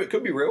 don't know, it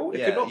could be real,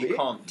 it could not you be.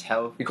 can't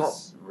tell if You can't-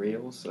 it's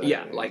real, so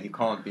Yeah, like- you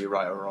can't be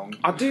right or wrong.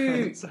 I do.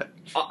 It's like-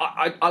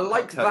 I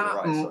like tell you that.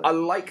 right, sorry. I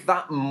like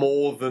that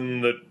more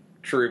than the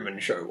Truman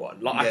Show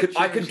one. Like Yeah,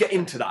 I could Truman- get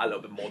into that a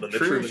little bit more than the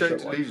Truman Show one.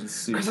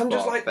 Delusion's Because I'm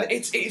just like,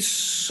 far-fetched. it's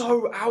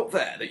so out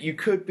there that you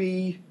could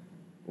be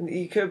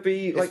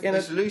like in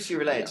it's a. loosely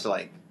related Yeah. to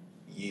like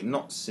you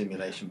not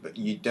simulation, but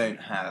you don't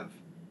have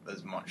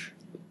as much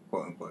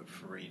quote unquote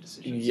free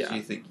decisions Yeah. as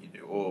you think you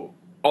do, or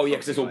Oh yeah,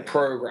 because it's all something like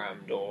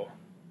programmed or.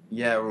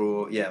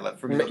 like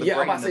for example, Yeah, I'm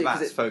the brain about in to the say, 'cause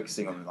vat's it-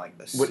 focusing on like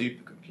the Would-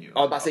 supercomputer. I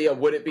was about to say, yeah,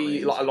 would it be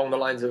Brains. like along the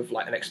lines of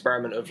like an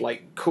experiment of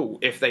like, cool,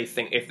 if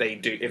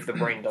the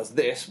brain does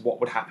this, what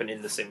would happen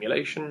in the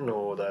simulation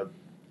or the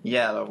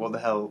Yeah, like what the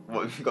hell?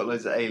 What if you've got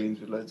loads of aliens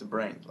with loads of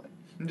brains? Like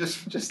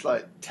just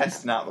like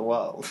testing out the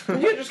world.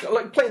 Yeah, just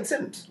like playing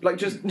Sims, like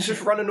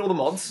just running all the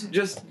mods, But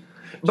Just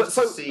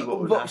so, to see what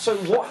would but so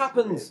happen. what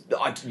happens?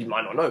 You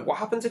might not know. What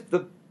happens if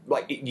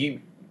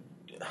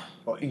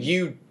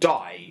you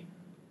die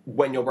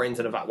when your brain's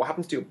in a vat? What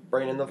happens to your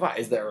brain in the vat?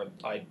 Is there an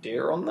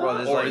idea on that, Well,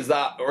 there's or like- is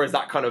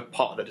that kind of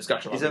part of the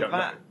discussion? Is Like, a we don't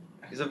vat?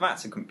 know? Is a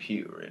vat's a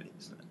computer, really,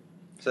 isn't it?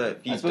 So if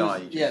you I suppose, die,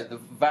 you just, the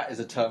VAT is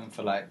a term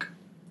for like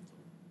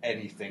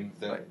anything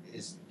that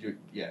is.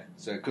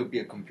 So it could be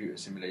a computer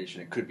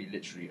simulation. It could be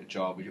literally a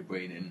jar with your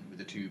brain in with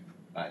a tube.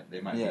 Like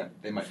they might be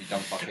dumb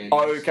fuck aliens.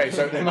 Oh, okay,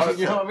 so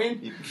you know what I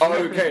mean? Oh,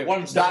 okay,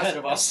 One step that's- ahead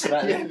of us.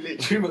 Like, Yeah, literally.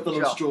 two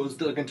McDonald's Jar. straws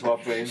dug into our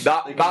brains.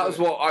 that was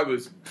what I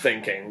was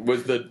thinking.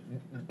 Was the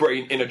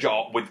brain in a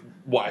jar with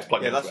wires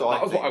plugged yeah, into that's it? what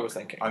That was think. what I was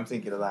thinking. I'm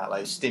thinking of that,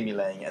 like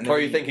stimulating it. And Or are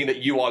then you thinking that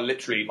you are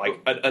literally like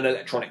an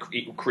electronic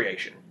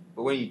creation?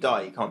 But when you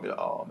die, you can't be like,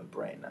 oh, I'm a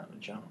brain now in a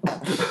jar.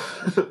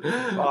 Fuck,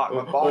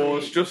 my body. Oh,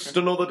 it's just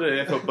another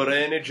day for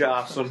Brainy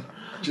Jason.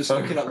 Just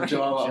looking at the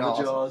jar out of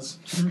the jars.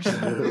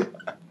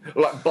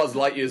 Like Buzz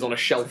Lightyear's on a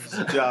shelf.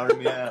 jarring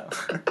me out.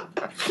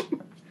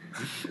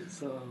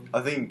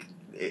 I think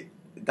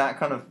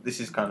this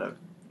is kind of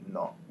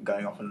not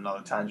going off on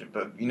another tangent,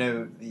 but you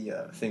know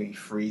the thing you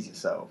freeze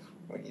yourself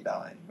when you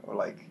die, or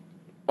like,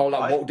 Oh,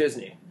 like Walt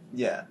Disney.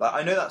 yeah, like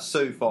I know that's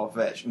so far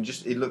fetched and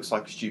just it looks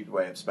like a stupid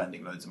way of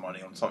spending loads of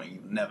money on something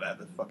you'll never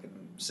ever fucking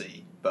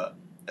see. But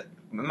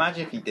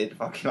imagine if you did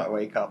fucking like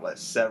wake up like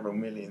several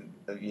million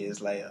of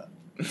years later,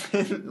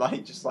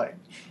 like just like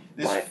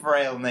this Like-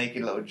 frail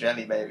naked little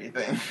jelly baby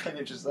thing, and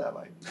you're just there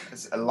like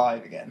it's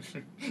alive again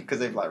because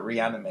they've like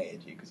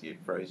reanimated you because you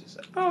froze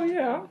yourself. Oh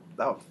yeah,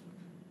 That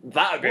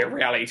that would be a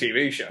reality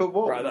TV show. But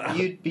what? Right there.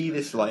 You'd be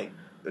this like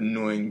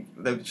annoying.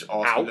 They would just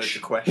ask you loads Ouch.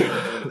 of questions,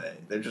 wouldn't they?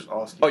 They'd just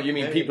ask you. Oh, you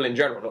mean "Hey." people in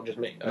general, not just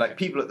me? Okay. Like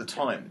people at the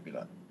time would be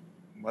like,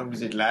 "What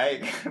was it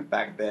like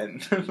back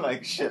then?"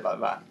 Like shit like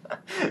that.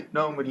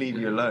 No one would leave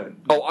you alone.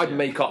 Oh, I'd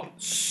make up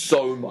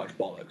so much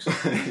bollocks.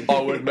 I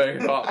would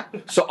make up.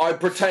 So I'd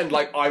pretend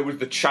like I was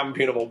the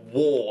champion of a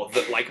war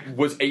that like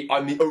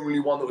I'm the only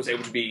one that was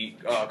able to be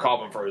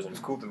carbon frozen. It's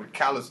called the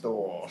McAllister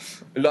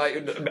Wars. Like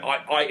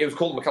it was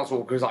called the McAllister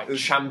War because I was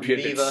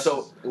championed me it. versus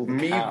So all the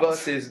me cows.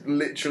 versus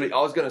literally. I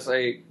was gonna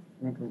say,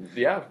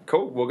 yeah,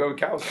 cool. We'll go with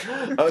cows.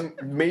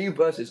 Me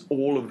versus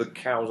all of the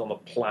cows on the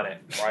planet.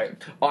 Right.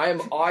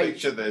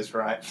 Picture this,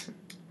 right?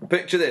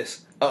 Picture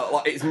this.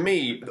 Like it's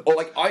me, or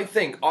like I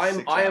think I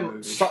am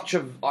movie.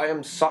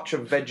 such a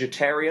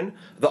vegetarian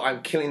that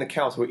I'm killing the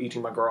cows who are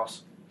eating my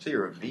grass. So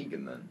you're a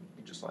vegan then?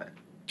 You're just like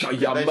Yeah, I'm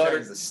murdering.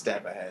 vegetarian's a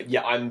step ahead.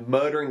 Yeah, I'm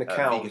murdering the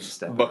vegan cows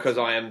step. because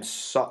I'm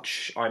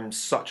such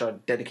a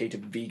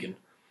dedicated vegan,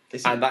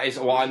 It's- and that is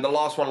why I'm the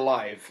last one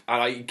alive,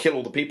 and I kill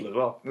all the people as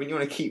well. when you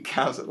want to keep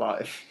cows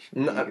alive.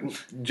 No,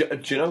 do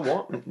you know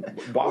what?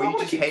 Why Well, would you I want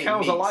just to keep hate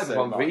cows meat alive if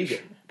so I'm much. vegan?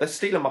 They're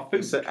stealing my food.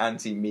 It's so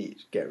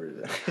anti-meat. Get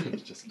rid of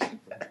it. just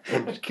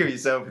kill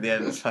yourself at the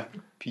end. It's like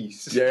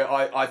peace. Yeah,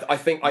 I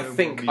think No more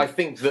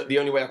meat. that the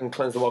only way I can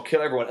cleanse the world,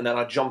 kill everyone, and then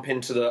I jump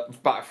into the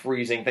vat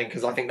freezing thing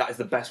because I think that is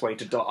the best way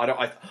to die.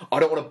 I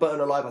don't want to burn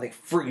alive. I think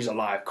freeze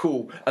alive,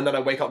 cool. And then I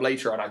wake up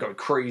later and I go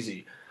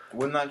crazy.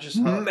 Wouldn't that just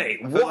hurt? Mate,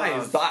 I feel why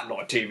like is that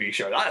not a TV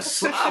show?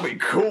 That'd be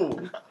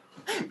cool.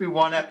 It'd be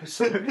one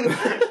episode.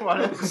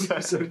 One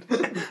episode.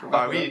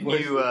 Right,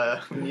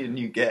 we need a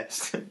new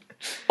guest.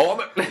 Oh,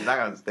 that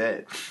guy's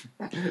dead.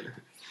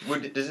 Do you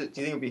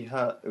think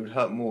it would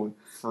hurt more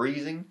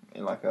freezing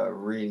in like a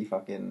really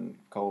fucking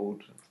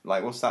cold,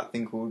 like what's that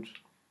thing called?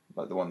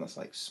 Like the one that's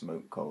like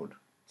smoke cold.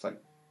 It's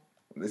like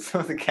it's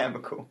not the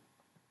chemical.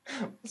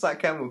 What's that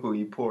chemical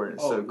you pour in?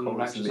 It's so cold.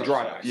 It's nitrous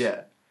dry oxide. ice.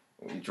 Yeah,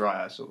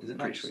 dry ice. Or Is it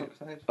pretty nitrous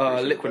sweet.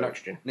 oxide? liquid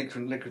nitrogen.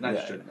 Liquid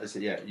nitrogen.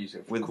 Use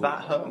it for Would cool.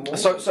 that hurt more?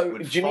 So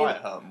Would do you mean? fire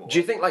hurt more? Do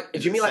you think like? Do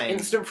Is you it mean like same-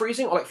 instant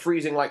freezing or like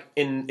freezing like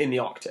in the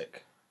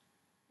Arctic?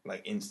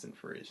 like instant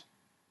freeze?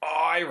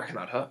 I reckon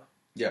that'd hurt.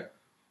 Yeah.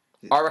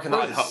 I reckon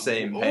Probably that'd the hurt.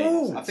 same Ooh.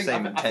 pain. I think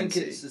Same I think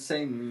intensity. it's the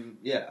same.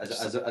 Yeah,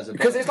 as a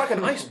Because it's like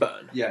an ice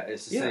burn. Yeah,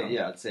 it's the Yeah. same.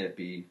 Yeah, I'd say it'd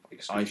be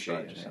excruciating.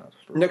 Iceberg just sounds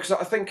No, because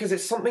I think because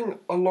it's something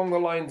along the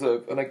lines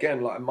of, and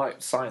again, like I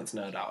might science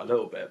nerd out a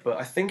little bit, but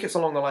I think it's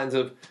along the lines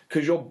of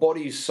because your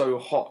body's so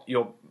hot,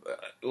 you're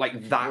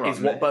like that You're is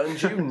right, what mate.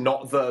 burns you,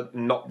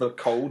 not the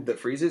cold that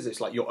freezes.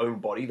 It's like your own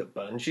body that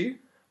burns you.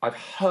 I've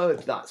heard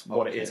that's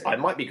what it is. Okay. I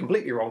might be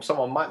completely wrong.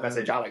 Someone might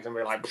message Alex and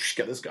be like, "Psh,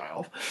 "Get this guy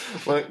off."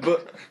 Like,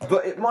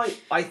 but it might.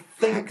 I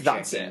think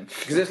that's it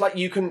because it's like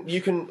you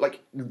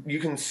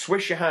can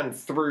swish your hand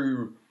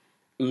through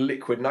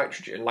liquid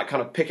nitrogen, like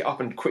kind of pick it up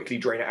and quickly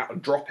drain it out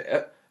and drop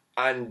it,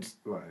 and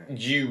Right.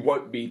 you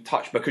won't be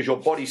touched because your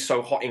body's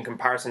so hot in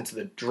comparison to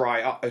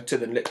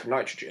the liquid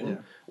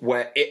nitrogen,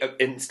 where it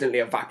instantly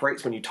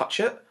evaporates when you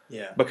touch it.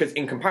 Yeah. Because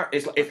in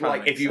comparison, it's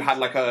like makes if you sense. had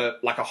like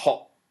a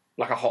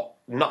hot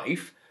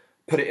knife,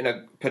 put it in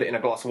a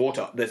glass of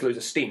water, there's loads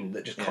of steam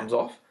that just comes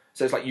off.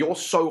 So it's like you're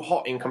so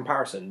hot in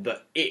comparison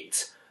that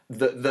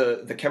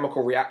the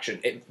chemical reaction,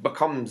 it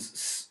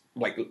becomes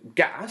like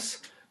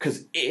gas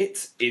because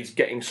it is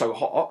getting so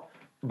hot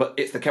but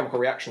it's the chemical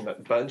reaction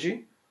that burns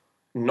you,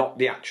 not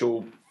the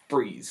actual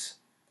freeze.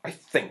 I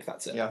think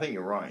that's it. Yeah, I think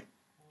you're right.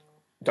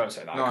 Don't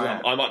say that. No,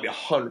 'Cause I might be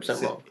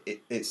 100% wrong.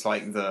 It's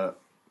like the.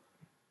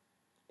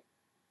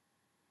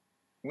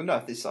 Well, no, I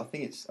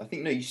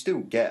think no, you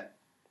still get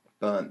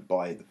burnt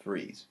by the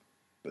freeze,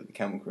 but the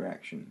chemical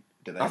reaction.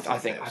 Do they? I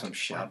think some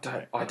shit. I don't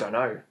know. I don't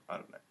know.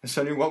 There's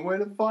only one way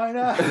to find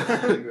out.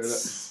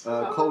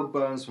 Cold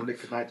burns from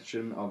liquid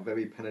nitrogen are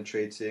very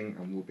penetrating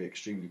and will be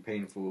extremely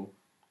painful.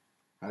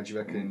 How do you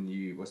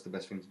reckon what's the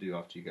best thing to do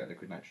after you get a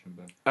liquid nitrogen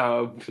burn?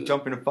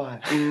 Jump in a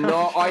fire.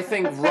 No, I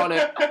think run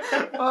it.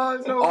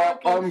 It's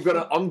not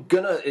working. I'm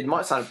gonna. It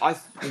might sound.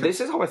 This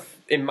is how I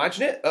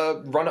imagine it.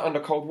 Run it under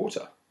cold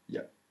water.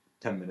 Yeah,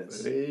 10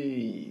 minutes.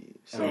 Hey,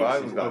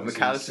 survival guide.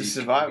 McAllister's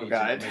survival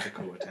guide.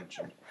 Medical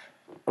attention.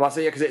 And I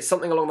say because it's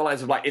something along the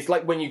lines of like it's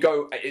like when you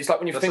go. It's like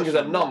when your fingers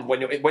are numb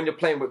when you're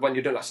playing when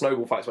you're doing like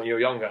snowball fights when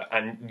you're younger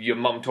and your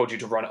mum told you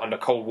to run it under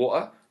cold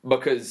water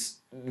because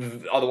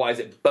otherwise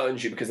it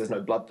burns you because there's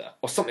no blood there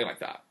or something like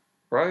that,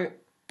 right?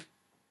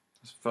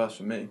 That's first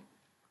for me.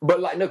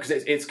 But like no, because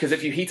it's because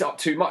if you heat it up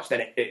too much,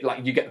 then it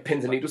like you get the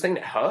pins and needles thing and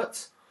it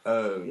hurts.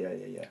 Oh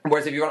yeah.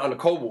 Whereas if you run it under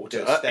cold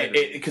water,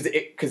 because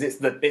it's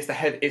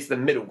the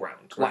middle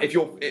ground. Like if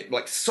you're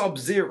like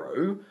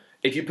sub-zero,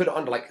 if you put it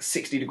under like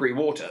 60-degree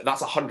water,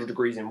 that's 100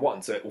 degrees in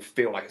one, so it will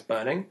feel like it's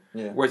burning.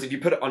 Yeah. Whereas if you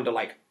put it under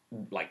like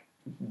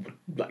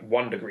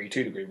 1 degree,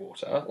 2 degree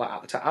water, like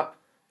at the tap,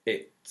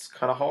 it's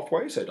kind of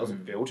halfway, so it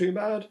doesn't feel too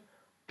bad.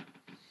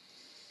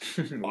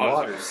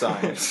 Water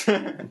science.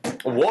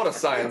 Water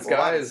science, guys.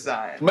 Water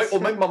science.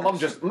 Maybe my mum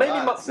just maybe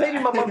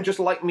my mum just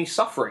liked me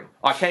suffering.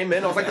 I came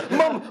in, I was like,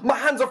 "Mum, my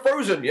hands are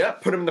frozen." Yeah,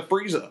 put them in the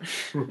freezer.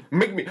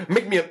 Make me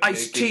an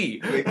iced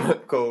tea.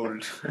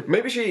 Cold.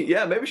 Maybe she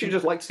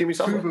just liked to see me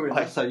suffer.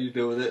 That's how you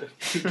deal with it.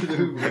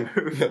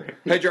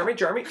 Hey Jeremy,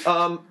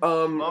 go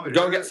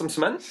and get some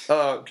cement.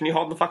 Can you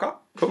hold the fuck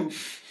up? Cool.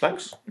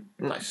 Thanks.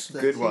 Nice.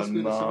 Good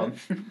one, Mom.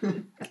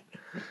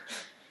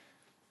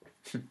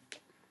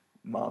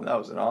 Mom, that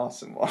was an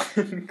awesome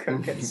one. Go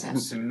get some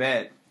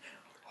cement.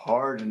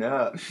 Harden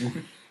up.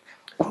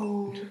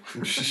 Oh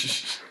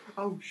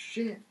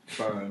shit.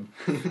 Burn.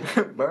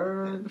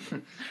 Burn.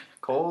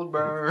 Cold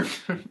burn.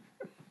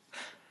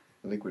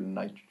 Liquid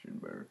nitrogen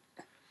burn.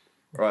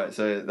 Right,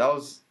 so that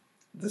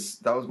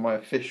was my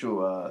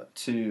official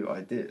 2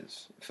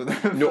 ideas for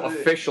the Your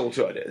official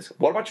 2 ideas.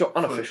 What about your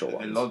unofficial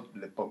ones? Le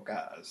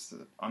podcast,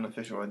 the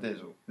unofficial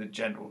ideas, or the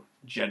general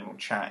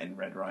chat in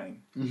Red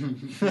Riding.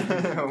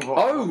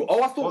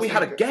 I thought we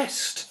had a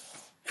guest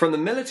from the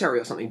military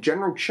or something.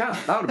 General chat.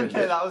 That would have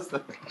been Yeah, good. that was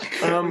the.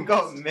 We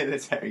got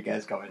military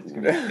guys coming. It's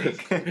gonna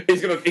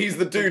be big. He's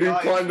the dude who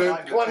climbed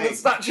the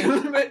statue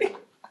with me.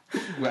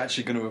 We're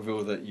actually going to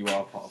reveal that you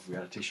are part of a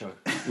reality show.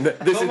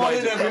 This Come on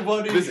in,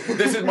 everybody.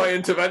 This is my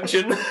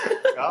intervention.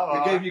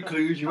 We gave you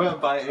clues, you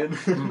weren't biting.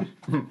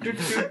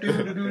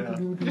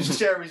 Just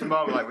Jeremy's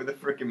mum, like with a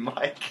freaking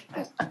mic.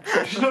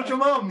 She's not your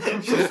mum.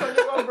 She's not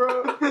your mum,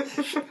 bro.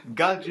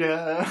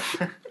 Gotcha.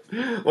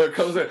 Well, it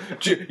comes in.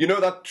 You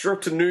know that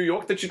trip to New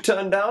York that you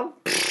turned down?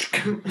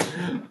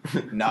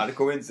 Not a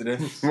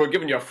coincidence. We're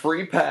giving you a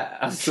free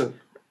pass.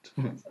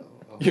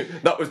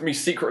 That was me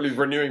secretly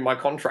renewing my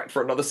contract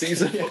for another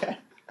season. Yeah.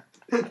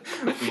 We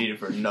need it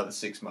for another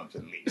 6 months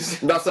at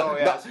least. That's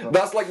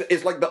like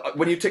it's like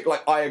when you tick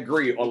like I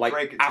agree on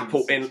like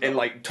Apple in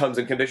like terms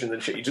and conditions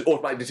and shit. You just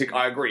automatically tick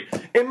I agree.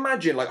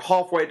 Imagine like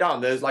halfway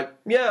down, there's like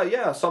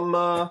some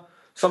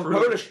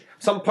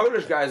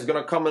Polish guy is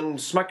gonna come and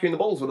smack you in the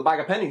balls with a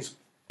bag of pennies.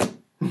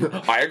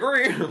 I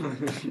agree.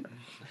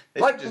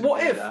 Like,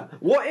 what if?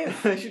 What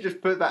if? They should just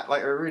put that,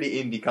 like, a really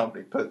indie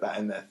company, put that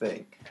in their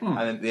thing. And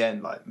then at the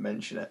end, like,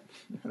 mention it.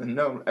 And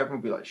then everyone will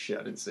be like, shit,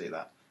 I didn't see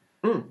that.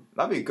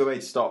 That'd be a good way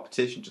to start a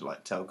petition to,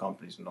 like, tell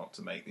companies not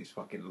to make these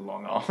fucking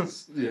long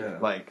arms. Yeah.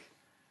 Like,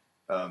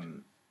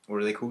 what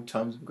are they called?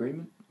 Terms of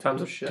agreement?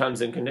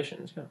 Terms and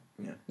conditions, yeah.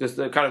 Yeah. Just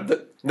the kind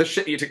of the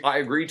shit you I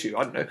agree to.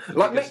 I don't know.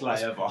 Like make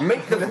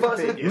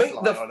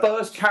the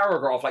first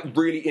paragraph like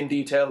really in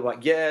detail.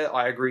 Like, yeah,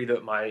 I agree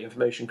that my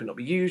information cannot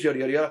be used. Yada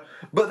yada yada.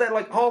 But then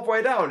like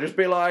halfway down, just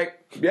be like,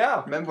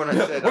 yeah. Remember when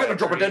I said we're gonna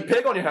drop a dead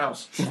pig on your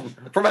house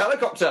from a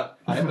helicopter?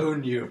 I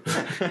own you.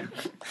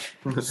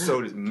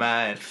 So does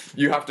mine.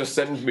 You have to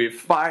send me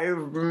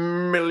 $5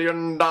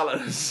 million.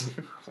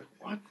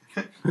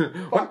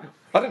 What?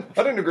 I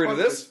didn't agree to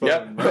this.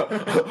 Yeah.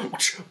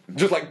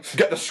 Just like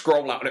get the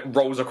scroll out and it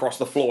rolls across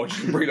the floor.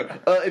 Just read it.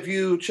 If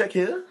you check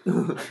here,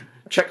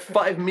 check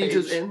 5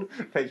 meters in.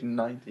 Page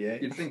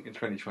 98. You'd think in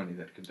 2020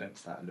 they'd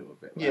condense that a little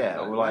bit. Like, Yeah,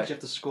 Like, well, why'd like- you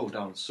have to scroll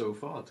down so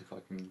far to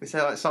fucking... Is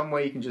there like some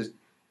way you can just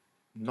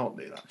not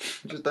do that?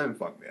 Just don't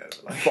fuck me over.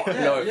 Like, Fuck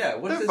no. Yeah,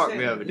 what Don't does it fuck say?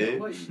 me over,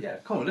 dude. Yeah,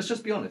 come on, let's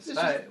just be honest.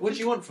 What do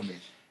you want from me?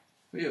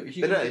 They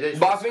don't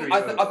But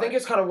I think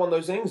it's kind of one of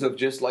those things of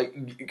just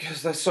like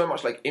because there's so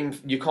much like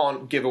you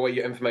can't give away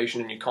your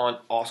information and you can't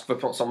ask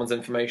for someone's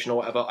information or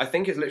whatever. I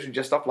think it's literally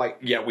just stuff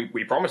like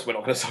we promise we're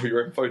not going to sell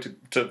your info to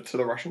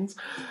the Russians.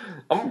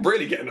 I'm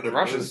really getting at the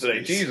Russians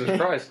today. Jesus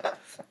Christ.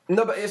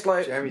 No, but it's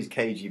like Jeremy's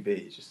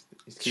KGB is just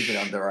He's keeping it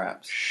under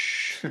wraps.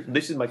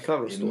 This is my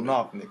cover story.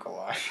 Enough,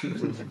 Nikolai.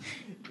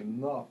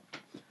 Enough.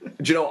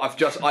 Do you know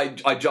what?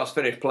 I just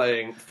finished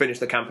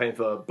the campaign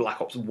for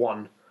Black Ops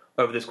 1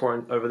 over this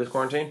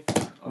quarantine.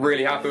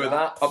 Really happy with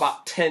that.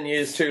 About 10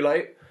 years too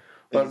late.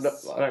 But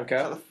I don't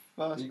care.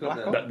 First You got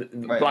Black that.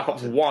 Ops? Black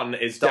Ops 1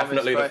 is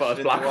Dumbest definitely the first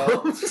question Black in the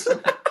world. Ops.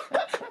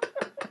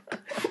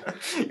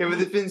 Yeah, but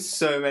there's been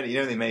so many. You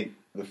know, they make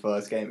the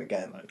first game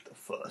again, like the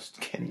first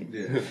game.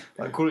 Yeah.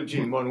 Like Call of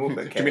Duty Modern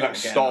Warfare. Do you mean like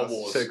again. Star I was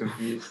Wars? So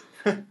confused.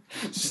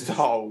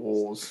 Star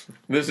Wars.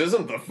 This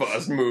isn't the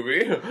first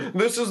movie.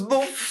 This is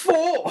the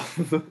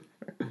fourth.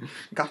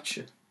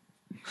 Gotcha.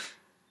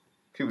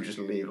 People just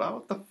leave like,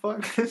 what the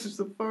fuck? This is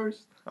the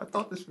first. I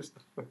thought this was the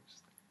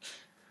first.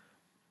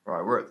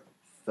 Right, we're at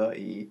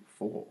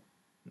 34.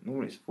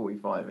 Normally it's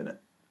 45, isn't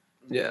it?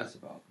 Yeah. That's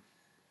about.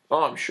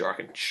 Oh, I'm sure I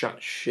can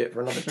chat shit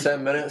for another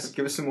 10 minutes.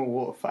 Give us some more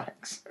water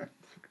facts.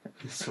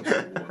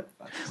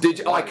 Did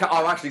you, I've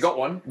actually got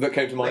one that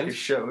came to Like a mind.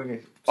 show.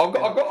 I've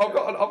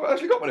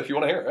actually got one if you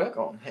want to hear it.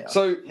 Go on, hit us.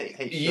 So,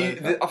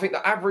 Hit us. I think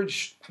the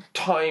average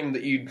time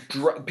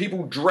that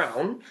people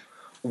drown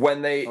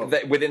when they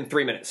within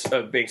 3 minutes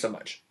of being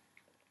submerged,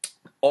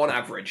 on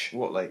average.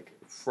 What, like,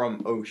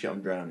 from oh shit,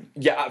 I'm drowning?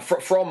 Yeah,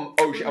 from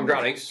oh shit, I'm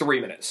drowning.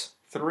 3 minutes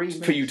 3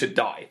 minutes? for you to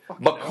die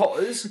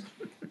because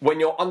when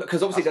you're under,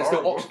 because obviously That's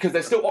horrible.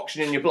 there's still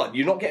oxygen in your blood.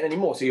 You're not getting any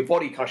more, so your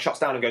body kind of shuts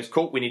down and goes,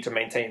 "Cool, we need to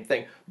maintain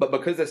thing." But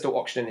because there's still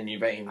oxygen in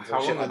your veins, How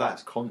long like of that.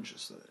 that's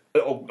conscious,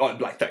 though? or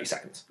like 30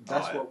 seconds.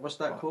 That's Oh, yeah. what's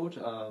that called?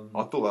 I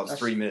thought that was That's-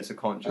 3 minutes of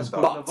conscious. That's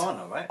That called was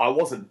Nirvana, right? I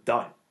wasn't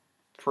done.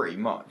 pretty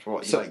much.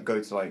 What, you So- like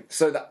go to like...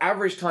 So the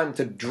average time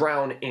to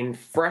drown in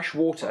fresh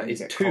water When you is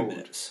get 2 cold.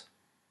 minutes.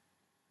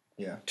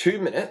 Yeah. 2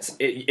 minutes.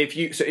 If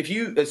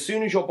you as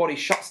soon as your body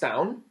shuts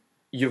down,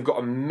 you've got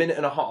a minute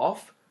and a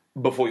half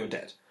before you're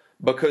dead,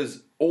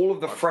 because all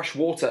of the fresh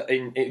water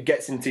it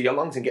gets into your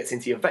lungs and gets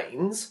into your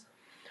veins,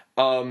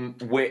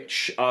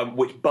 which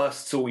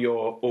bursts all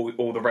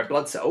the red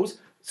blood cells.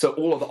 So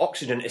all of the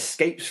oxygen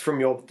escapes from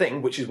your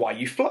thing, which is why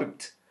you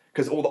float,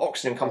 because all the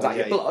oxygen comes out of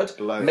your yeah, blood,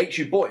 bloat. makes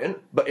you buoyant,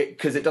 but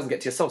because it doesn't get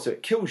to your cells, so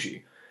it kills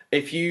you.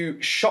 If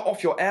you shut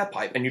off your air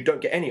pipe and you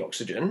don't get any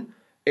oxygen,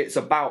 it's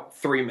about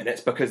 3 minutes,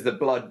 because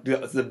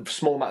the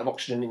small amount of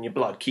oxygen in your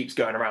blood keeps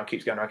going around,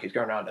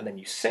 and then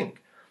you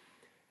sink.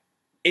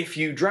 If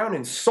you drown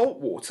in salt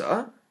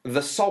water,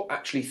 the salt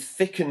actually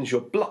thickens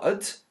your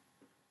blood,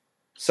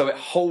 so it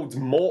holds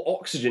more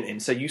oxygen in,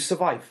 so you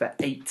survive for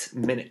 8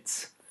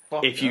 minutes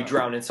if you yeah.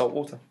 drown in salt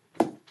water.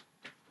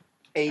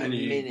 8 And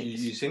you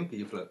minutes. sink or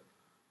you float?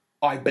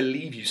 I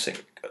believe you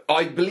sink.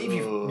 I believe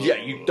you. Yeah,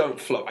 you don't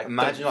float. I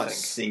Imagine don't like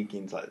think.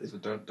 sinking to like this. So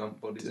don't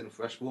dump bodies in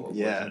fresh water,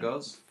 Yeah. boys and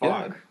girls.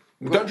 Fuck.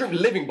 Don't drink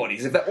living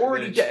bodies. If they're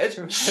already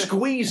dead,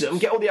 squeeze them,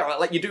 get all the air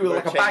out, like you do with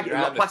like a Change baggie, your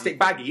like a hand plastic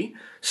baggie.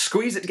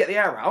 Squeeze it to get the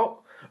air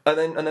out, and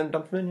then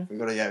dump them in.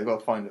 Yeah. We've got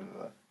to find an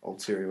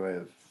ulterior way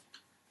of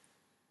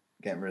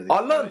getting rid of these I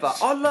learned bodies.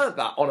 that. I learned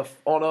that on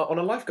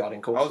a lifeguarding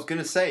I course. was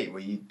gonna say,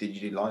 did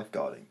you do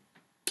lifeguarding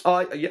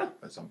Yeah,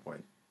 at some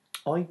point?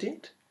 I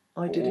did.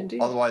 I did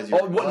indeed. Otherwise,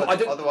 you're Oh, well, no, a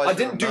murderer. I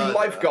didn't do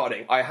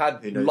lifeguarding. I had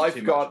Who knows too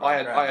lifeguard.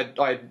 much about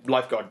I had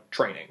lifeguard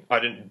training. I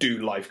didn't do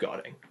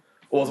lifeguarding.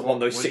 I wasn't one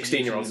of those What did you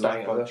 16-year-olds usually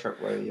staying lifeguard over.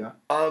 trip where you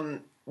are?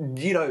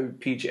 You know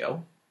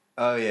PGL.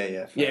 Oh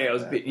yeah. Yeah, it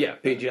was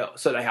PGL.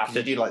 So they have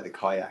Did to. you do like the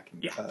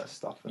kayaking Yeah.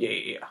 stuff?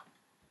 Yeah.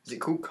 Is it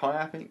called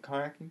kayaking?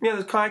 Kayaking? Yeah,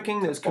 there's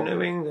kayaking, there's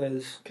canoeing,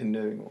 there's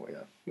Canoeing or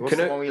What's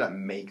Canoe- the one where you like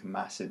make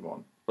massive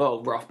one?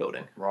 raft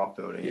building. Raft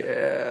building.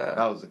 Yeah.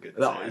 That was a good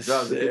That time. was That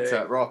was a good sick.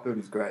 time. Raft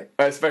building's great.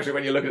 Especially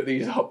when you look at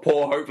these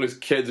poor, hopeless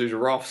kids whose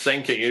raft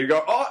sinking, you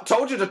go, "Oh, I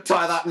told you to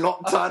tie that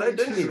knot tighter,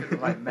 didn't you?"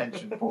 like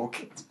mention poor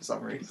kids for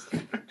some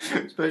reason.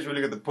 Especially when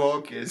you look at the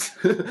poor kids.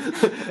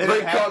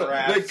 they have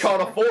rafts.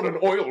 can't afford an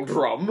oil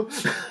drum.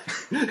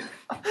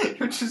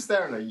 You're just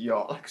there on a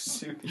yacht, like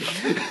super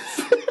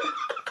yacht.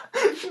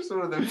 Just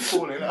one of them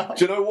falling out.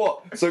 Do you know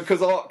what? So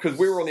because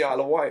we were on the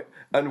Isle of Wight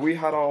and we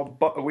had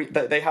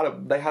they had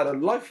a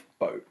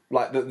lifeboat,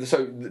 like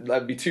so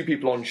there'd be two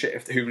people on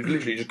shift who would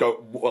literally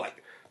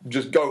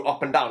just go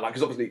up and down, like,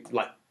 because obviously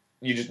like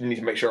you just need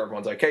to make sure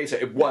everyone's okay. So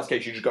if worst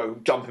case, you just go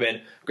jump them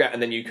in,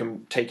 and then you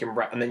can take them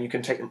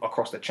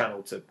across the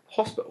channel to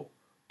hospital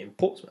in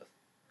Portsmouth.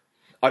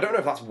 I don't know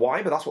if that's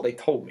why, but that's what they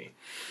told me.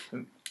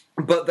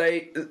 But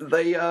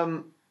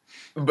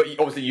but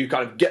obviously you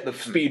kind of get the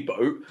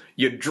speedboat,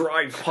 you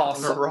drive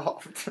past On a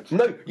raft.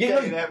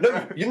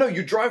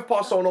 you drive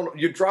past a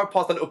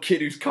little kid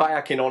who's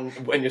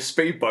kayaking in your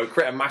speedboat,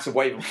 create a massive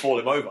wave and fall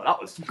him over.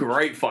 That was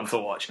great fun to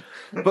watch.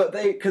 But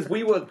because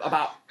we were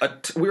about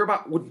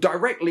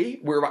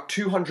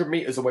 200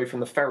 meters away from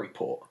the ferry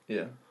port.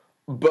 Yeah.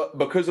 But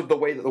because of the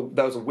way that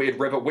there was a weird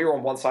river, we were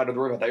on one side of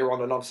the river, they were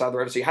on another side of the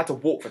river, so you had to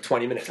walk for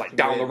 20 minutes, like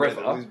down the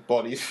river. All these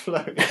bodies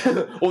floating.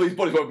 All these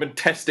bodies have been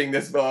testing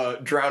this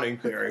drowning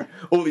theory.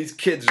 All these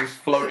kids just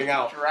floating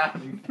out.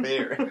 Drowning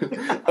theory.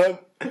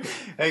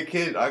 Hey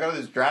kid, I got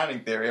this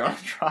drowning theory. I want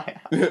to try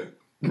it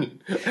out.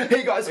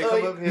 Hey guys, Hey,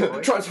 come over here,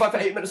 boy. try and survive for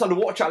 8 minutes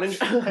underwater challenge.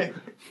 The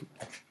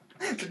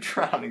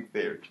drowning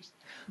theory. Just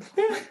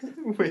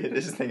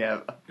Weirdest thing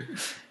ever.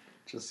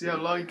 Just see, I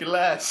like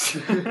less.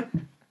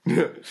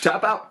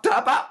 Tap out,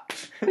 tap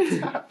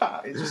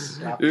out. It's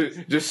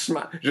just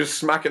Just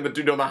smacking the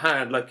dude on the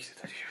hand like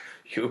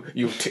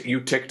you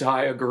ticked.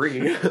 I agree.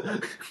 you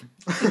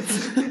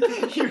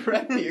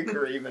read the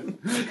agreement.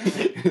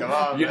 Come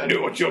on, You man.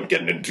 knew what you're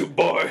getting into,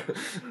 boy.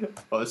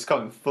 Well, it's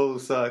coming full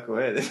circle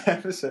here, this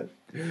episode.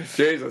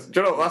 Jesus, do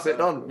you know what? That's it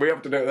done. We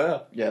have to do it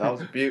there. Yeah, that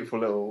was a beautiful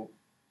little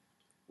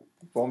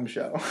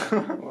bombshell,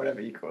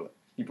 whatever you call it.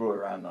 You brought it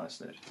around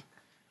nicely.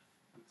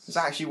 Just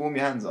actually warm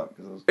your hands up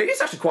because It is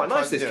actually quite I tried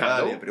nice. to This do it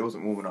candle. earlier, but it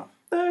wasn't warm enough.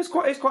 No, it's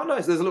quite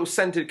nice. There's a little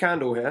scented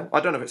candle here. I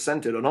don't know if it's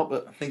scented or not,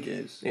 but I think it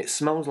is. it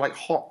smells like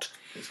hot.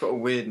 It's got a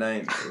weird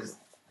name.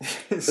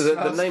 It The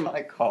smells name-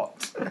 like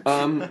hot.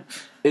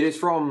 It is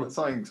from It's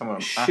something someone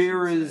on acid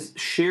would say.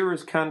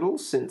 Shearer's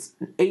Candles since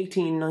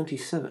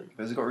 1897.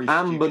 But it's got a really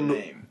Amber.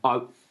 stupid name.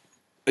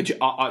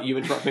 You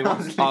interrupt me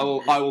once.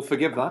 I will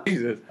forgive that.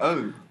 Jesus.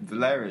 Oh,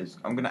 Valeria's.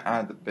 I'm going to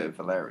add a bit of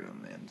Valeria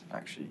on the end,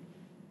 actually.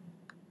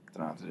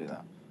 Don't know how to do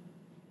that.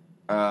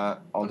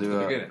 I'll do the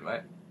a... beginning,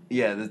 right?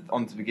 Yeah,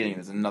 on to the beginning,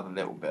 there's another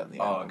little bit at the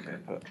end. Oh, I'm okay. gonna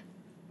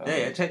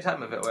put. Take time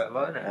with it,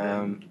 whatever,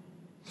 innit?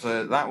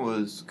 So that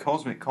was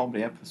Cosmic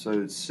Comedy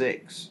episode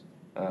 6.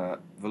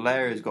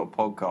 Valeria's got a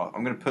podcast.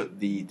 I'm going to put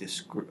the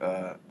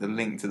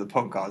link to the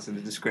podcast in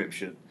the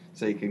description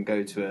so you can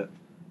go to it.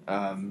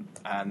 And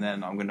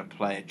then I'm going to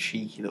play a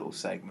cheeky little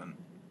segment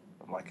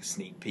of like a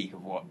sneak peek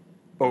of what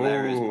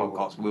Valeria's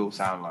podcast will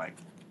sound like.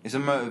 It's a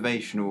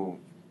motivational.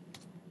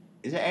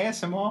 Is it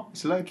ASMR?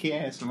 It's low key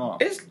ASMR.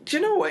 Do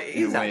you know what it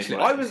is In a way, actually?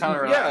 like, I was kinda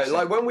relaxing.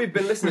 like when we've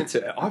been listening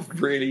to it,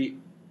 I've really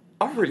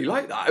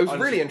liked that. It was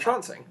Honestly, really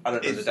entrancing. I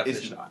don't know It's- the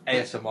definition.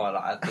 ASMR,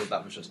 like, I thought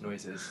that was just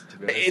noises, to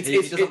be honest. It's He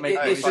doesn't make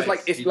just noises,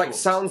 like he talks.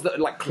 sounds that are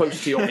like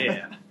close to your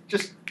ear.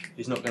 Just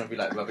He's not going to be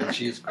like rubbing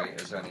cheese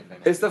graters or anything.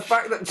 It's the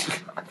fact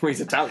that well,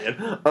 he's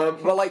Italian,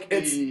 but like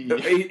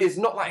it's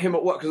not like him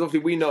at work because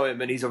obviously we know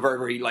him and he's a very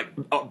very like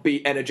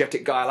upbeat,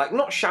 energetic guy. Like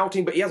not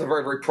shouting, but he has a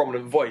very very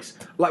prominent voice.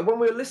 Like when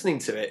we were listening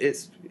to it,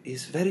 it's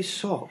very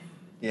soft.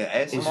 yeah,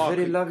 ASMR It's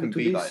very can, lovely can to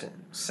be like listen.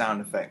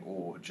 sound effect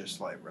or just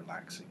like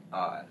relaxing.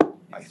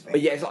 I think.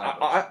 But yeah, it's like,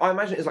 I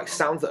imagine it's like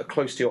sounds that are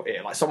close to your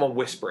ear, like someone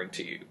whispering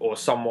to you, or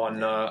someone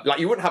like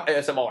you wouldn't have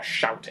ASMR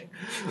shouting.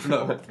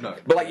 No.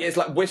 But like it's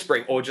like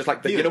whispering, or just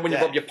like you know when you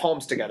Yeah. rub your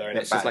palms together and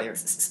Yeah, it's just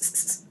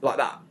back like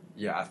that.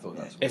 Yeah, I thought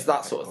that's It's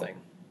that sort of thing.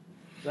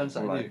 Learn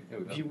something Like, new. Here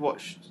we go. have you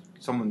watched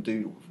someone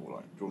doodle before,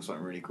 like draw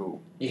something really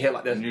cool, You hear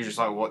like and the you're just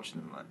like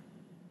watching them, like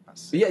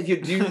that's. yeah. Do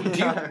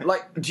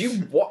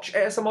you watch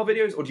ASMR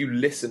videos or do you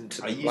listen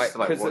to I them? used to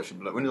like 'cause watch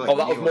them. Like, when you're, like, oh,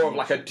 that was new more on of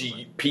like a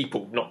YouTube.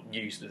 people, not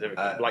you specifically.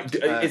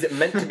 Uh, Is it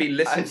meant to be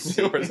listened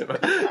to, or is it?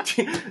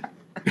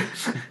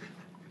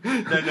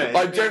 No,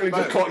 I generally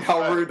just clocked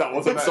how rude that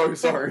was. I'm so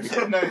sorry.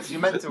 No, you're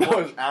meant to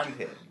watch and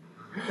hear.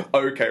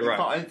 Okay, You right.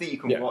 can't- I don't think you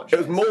can Yeah. watch. It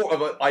was more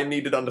of a I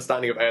needed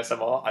understanding of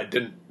ASMR. I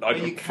didn't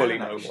You fully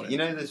can, know actually. what it. You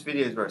know, there's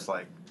videos where it's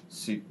like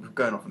we're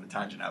going off on a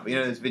tangent now, but you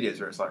know, there's videos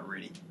where it's like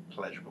really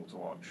pleasurable to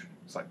watch.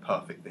 It's like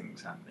perfect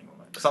things happening,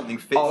 or like something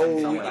fits in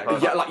Oh, somewhere. like-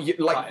 perfect. yeah, like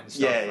Cutting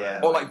stuff, yeah, right? yeah.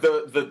 or like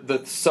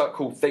the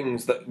circle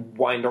things that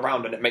wind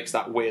around and it makes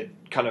that weird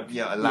kind of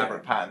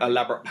elaborate pattern.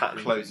 Elaborate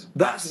pattern. Closes.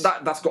 That's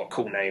got a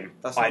cool name.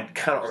 That's I not-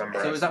 cannot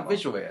remember. So it. is that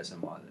visual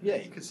ASMR then? Yeah,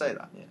 you could say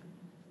that.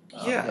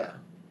 Yeah. Yeah.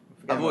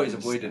 I've always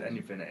avoided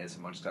anything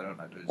ASMR just 'cause I don't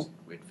like those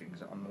weird things.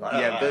 I'm like,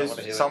 Yeah, I those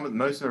wanna hear some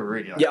most of them are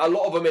really like Yeah, a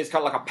lot of them is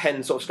kind of like a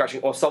pen sort of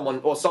scratching, or some the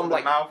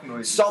like mouth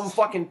noises. some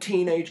fucking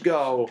teenage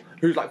girl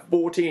who's like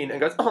 14 and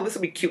goes, "Oh, this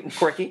will be cute and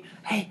quirky."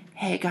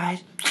 Hey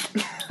guys.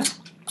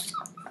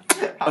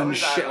 How and was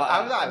shit that, like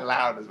how was that. that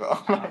loud as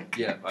well? Like,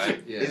 Yeah,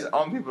 right. Yeah.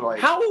 aren't people like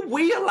How are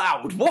we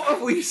allowed? What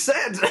have we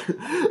said?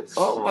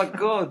 Oh my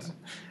god.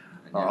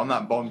 on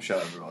that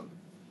bombshell, everyone?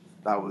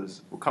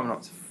 We're coming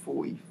up to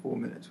 44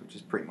 minutes, which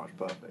is pretty much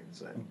perfect.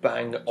 So,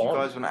 Bang do you on.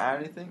 guys want to add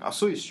anything? I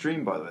saw your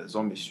stream, by the way, the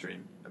zombie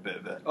stream, a bit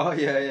of it. Oh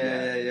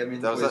yeah. I mean,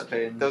 There was, always a,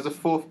 playing. there was a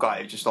fourth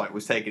guy who just like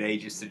was taking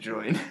ages to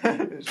join. So I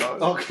was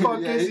like, Okay,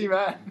 fuck yeah, is he,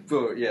 man?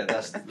 Bro, yeah,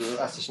 that's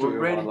the story We're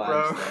of ready, our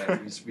lives. bro.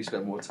 There. We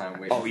spent more time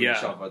waiting Oh, for yeah.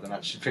 each other than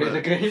actually playing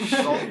the game.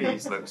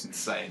 Zombies looks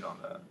insane on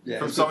there. Yeah,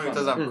 From it's someone good who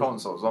doesn't fun. have a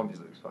console, Zombies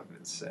looks fucking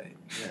insane.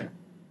 Yeah.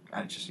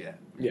 And just Yeah.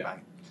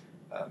 bang.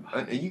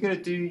 And are you gonna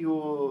do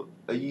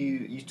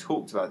you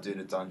talked about doing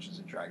a Dungeons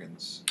and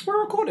Dragons? We're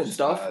recording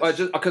stuff. I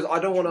just because I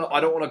don't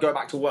want to go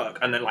back to work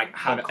and then like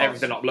have Podcast.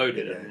 everything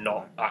uploaded Yeah. and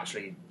not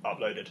actually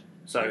uploaded.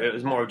 So it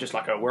was more of just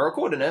like we're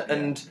recording it,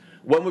 and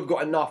when we've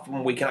got enough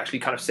and we can actually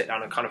kind of sit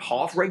down and kind of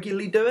half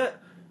regularly do it,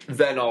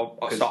 then I'll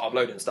start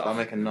uploading I'll stuff.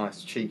 make a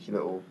nice cheeky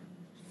little.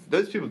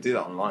 Those people do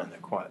that online. They're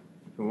quite.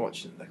 I've been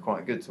watching. They're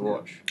quite good to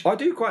watch. I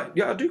do quite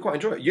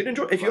enjoy it. You'd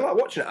enjoy it. If you like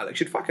watching it, Alex,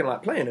 you'd fucking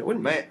like playing it,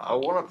 wouldn't you? Mate, I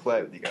want to play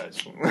it with you guys.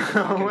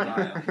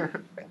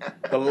 liar.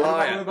 The What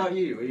liar. about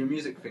you? Your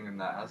music thing and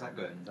that? How's that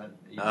going? Is that, are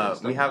you doing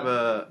stuff We have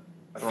like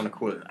I don't want to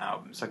call it an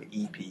album. It's like an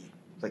EP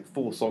It's like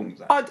 4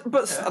 songs. Actually.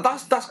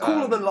 That's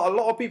cooler than a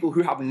lot of people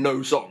who have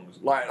no songs.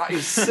 Like, that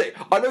is sick.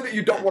 I know that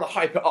you don't want to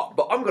hype it up,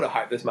 but I'm going to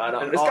hype this man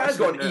up. This guy's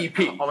got an EP.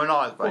 I'm an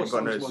artist, but he's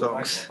got no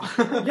songs.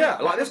 Yeah,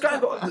 like, this guy's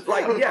got,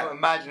 like, yeah. I'm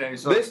imagining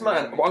songs. This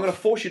man, well, I'm going to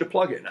force you to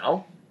plug it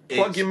now.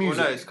 Plug your music.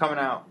 Well, no, it's coming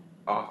out,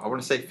 I want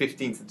to say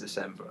 15th of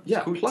December. It's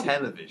Yeah, called plug it.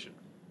 Television.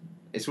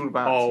 It's all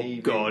about Oh,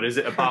 TV. God, is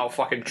it about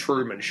fucking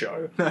Truman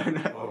Show?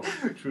 No.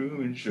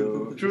 Truman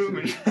Show.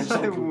 Truman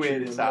Show.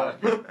 Weird as hell.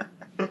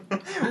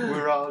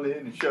 We're all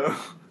in the show.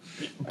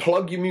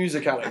 Plug your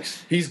music,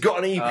 Alex. He's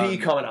got an EP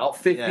coming out,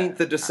 15th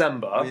of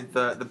December. With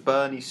the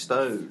Bernie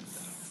Stone.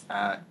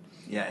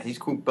 He's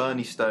called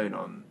Bernie Stone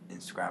on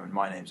Instagram, and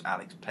my name's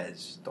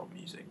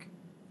alexpez.music.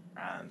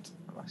 And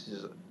this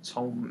is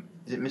Tom.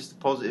 Is it Mr.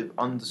 Positive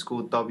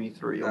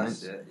 _W3 on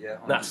That's it, yeah.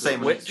 That's Same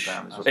on Twitch.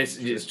 Instagram as well.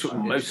 It's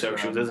most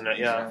socials, isn't it? I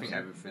Yeah. think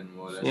everything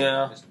more or less.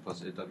 Yeah. Mr.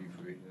 Positive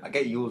W3. I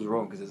get yours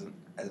wrong because there's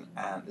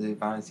a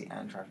vanity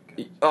and traffic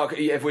cone.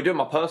 Okay, yeah, if we're doing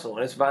my personal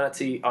one, it's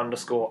vanity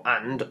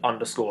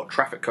 _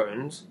 traffic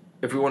cones.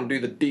 If we want to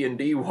do the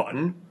D&D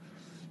one,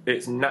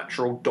 it's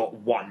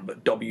natural.1,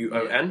 but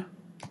WON.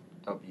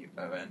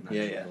 WON.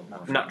 Yeah.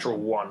 Natural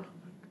one.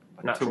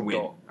 Natural to win.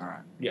 dot.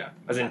 Alright. Yeah,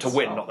 as in to That's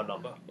win, all. not the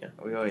number. Yeah.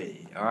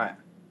 Alright.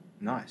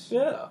 Nice.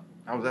 Yeah.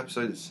 That was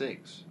episode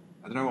 6.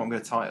 I don't know what I'm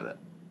going to title it.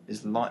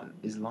 Is life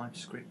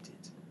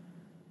scripted?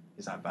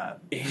 Is that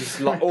bad?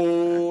 He's like,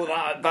 oh,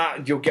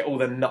 that you'll get all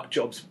the nut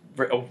jobs.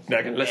 Oh, no,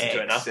 I can listen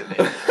to it now.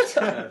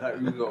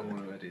 Excellent. We've got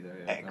one already though.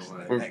 Yeah.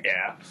 Excellent. Don't worry.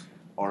 Yeah.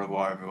 Au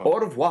revoir, everyone. Au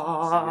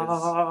revoir.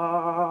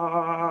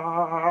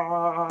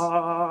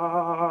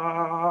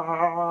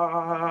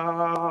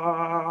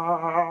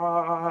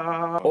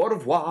 Au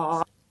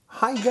revoir.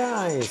 Hi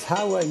guys,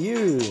 how are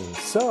you?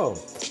 So,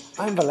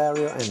 I'm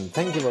Valerio and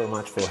thank you very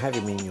much for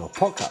having me in your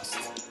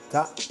podcast.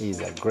 That is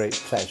a great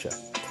pleasure.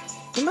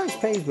 In my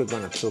space we're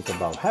going to talk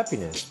about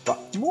happiness, but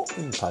more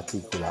in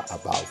particular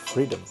about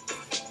freedom,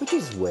 which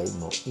is way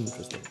more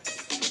interesting.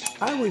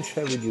 I will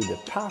share with you the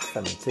path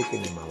I'm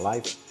taking in my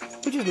life,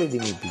 which is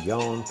leading me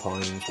beyond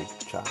points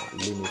which are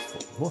limits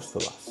for most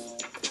of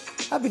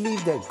us. I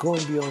believe that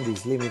going beyond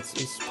these limits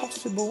is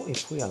possible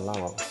if we allow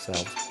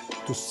ourselves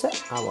to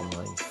set our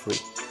mind free.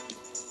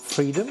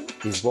 Freedom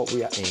is what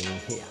we are aiming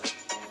here.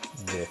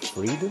 The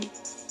freedom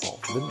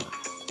of the mind.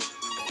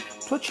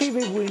 To achieve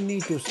it, we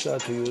need to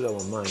start to use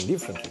our mind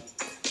differently.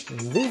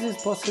 And this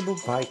is possible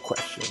by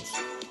questions.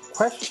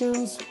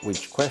 Questions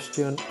which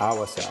question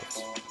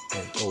ourselves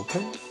and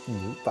open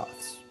new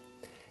paths.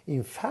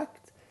 In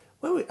fact,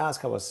 when we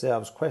ask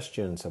ourselves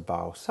questions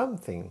about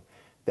something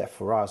that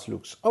for us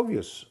looks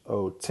obvious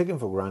or taken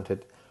for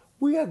granted,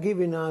 we are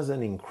giving us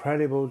an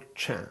incredible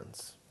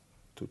chance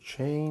to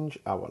change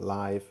our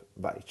life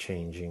by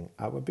changing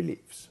our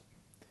beliefs.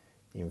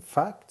 In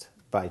fact,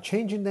 by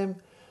changing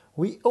them,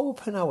 we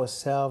open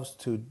ourselves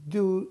to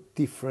do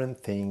different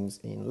things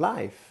in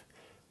life,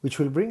 which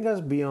will bring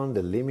us beyond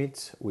the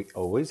limits we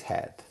always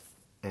had.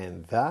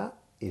 And that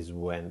is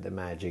when the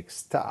magic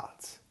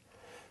starts.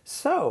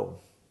 So,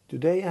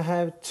 today I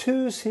have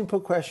 2 simple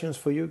questions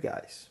for you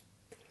guys.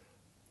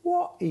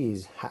 What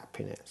is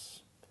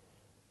happiness?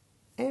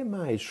 Am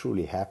I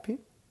truly happy?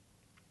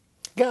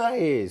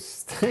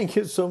 Guys, thank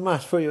you so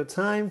much for your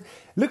time.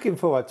 Looking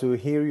forward to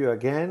hear you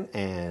again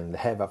and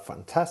have a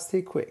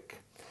fantastic week.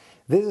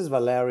 This is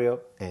Valerio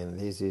and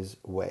this is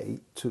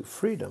Way to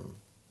Freedom.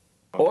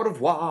 Au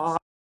revoir.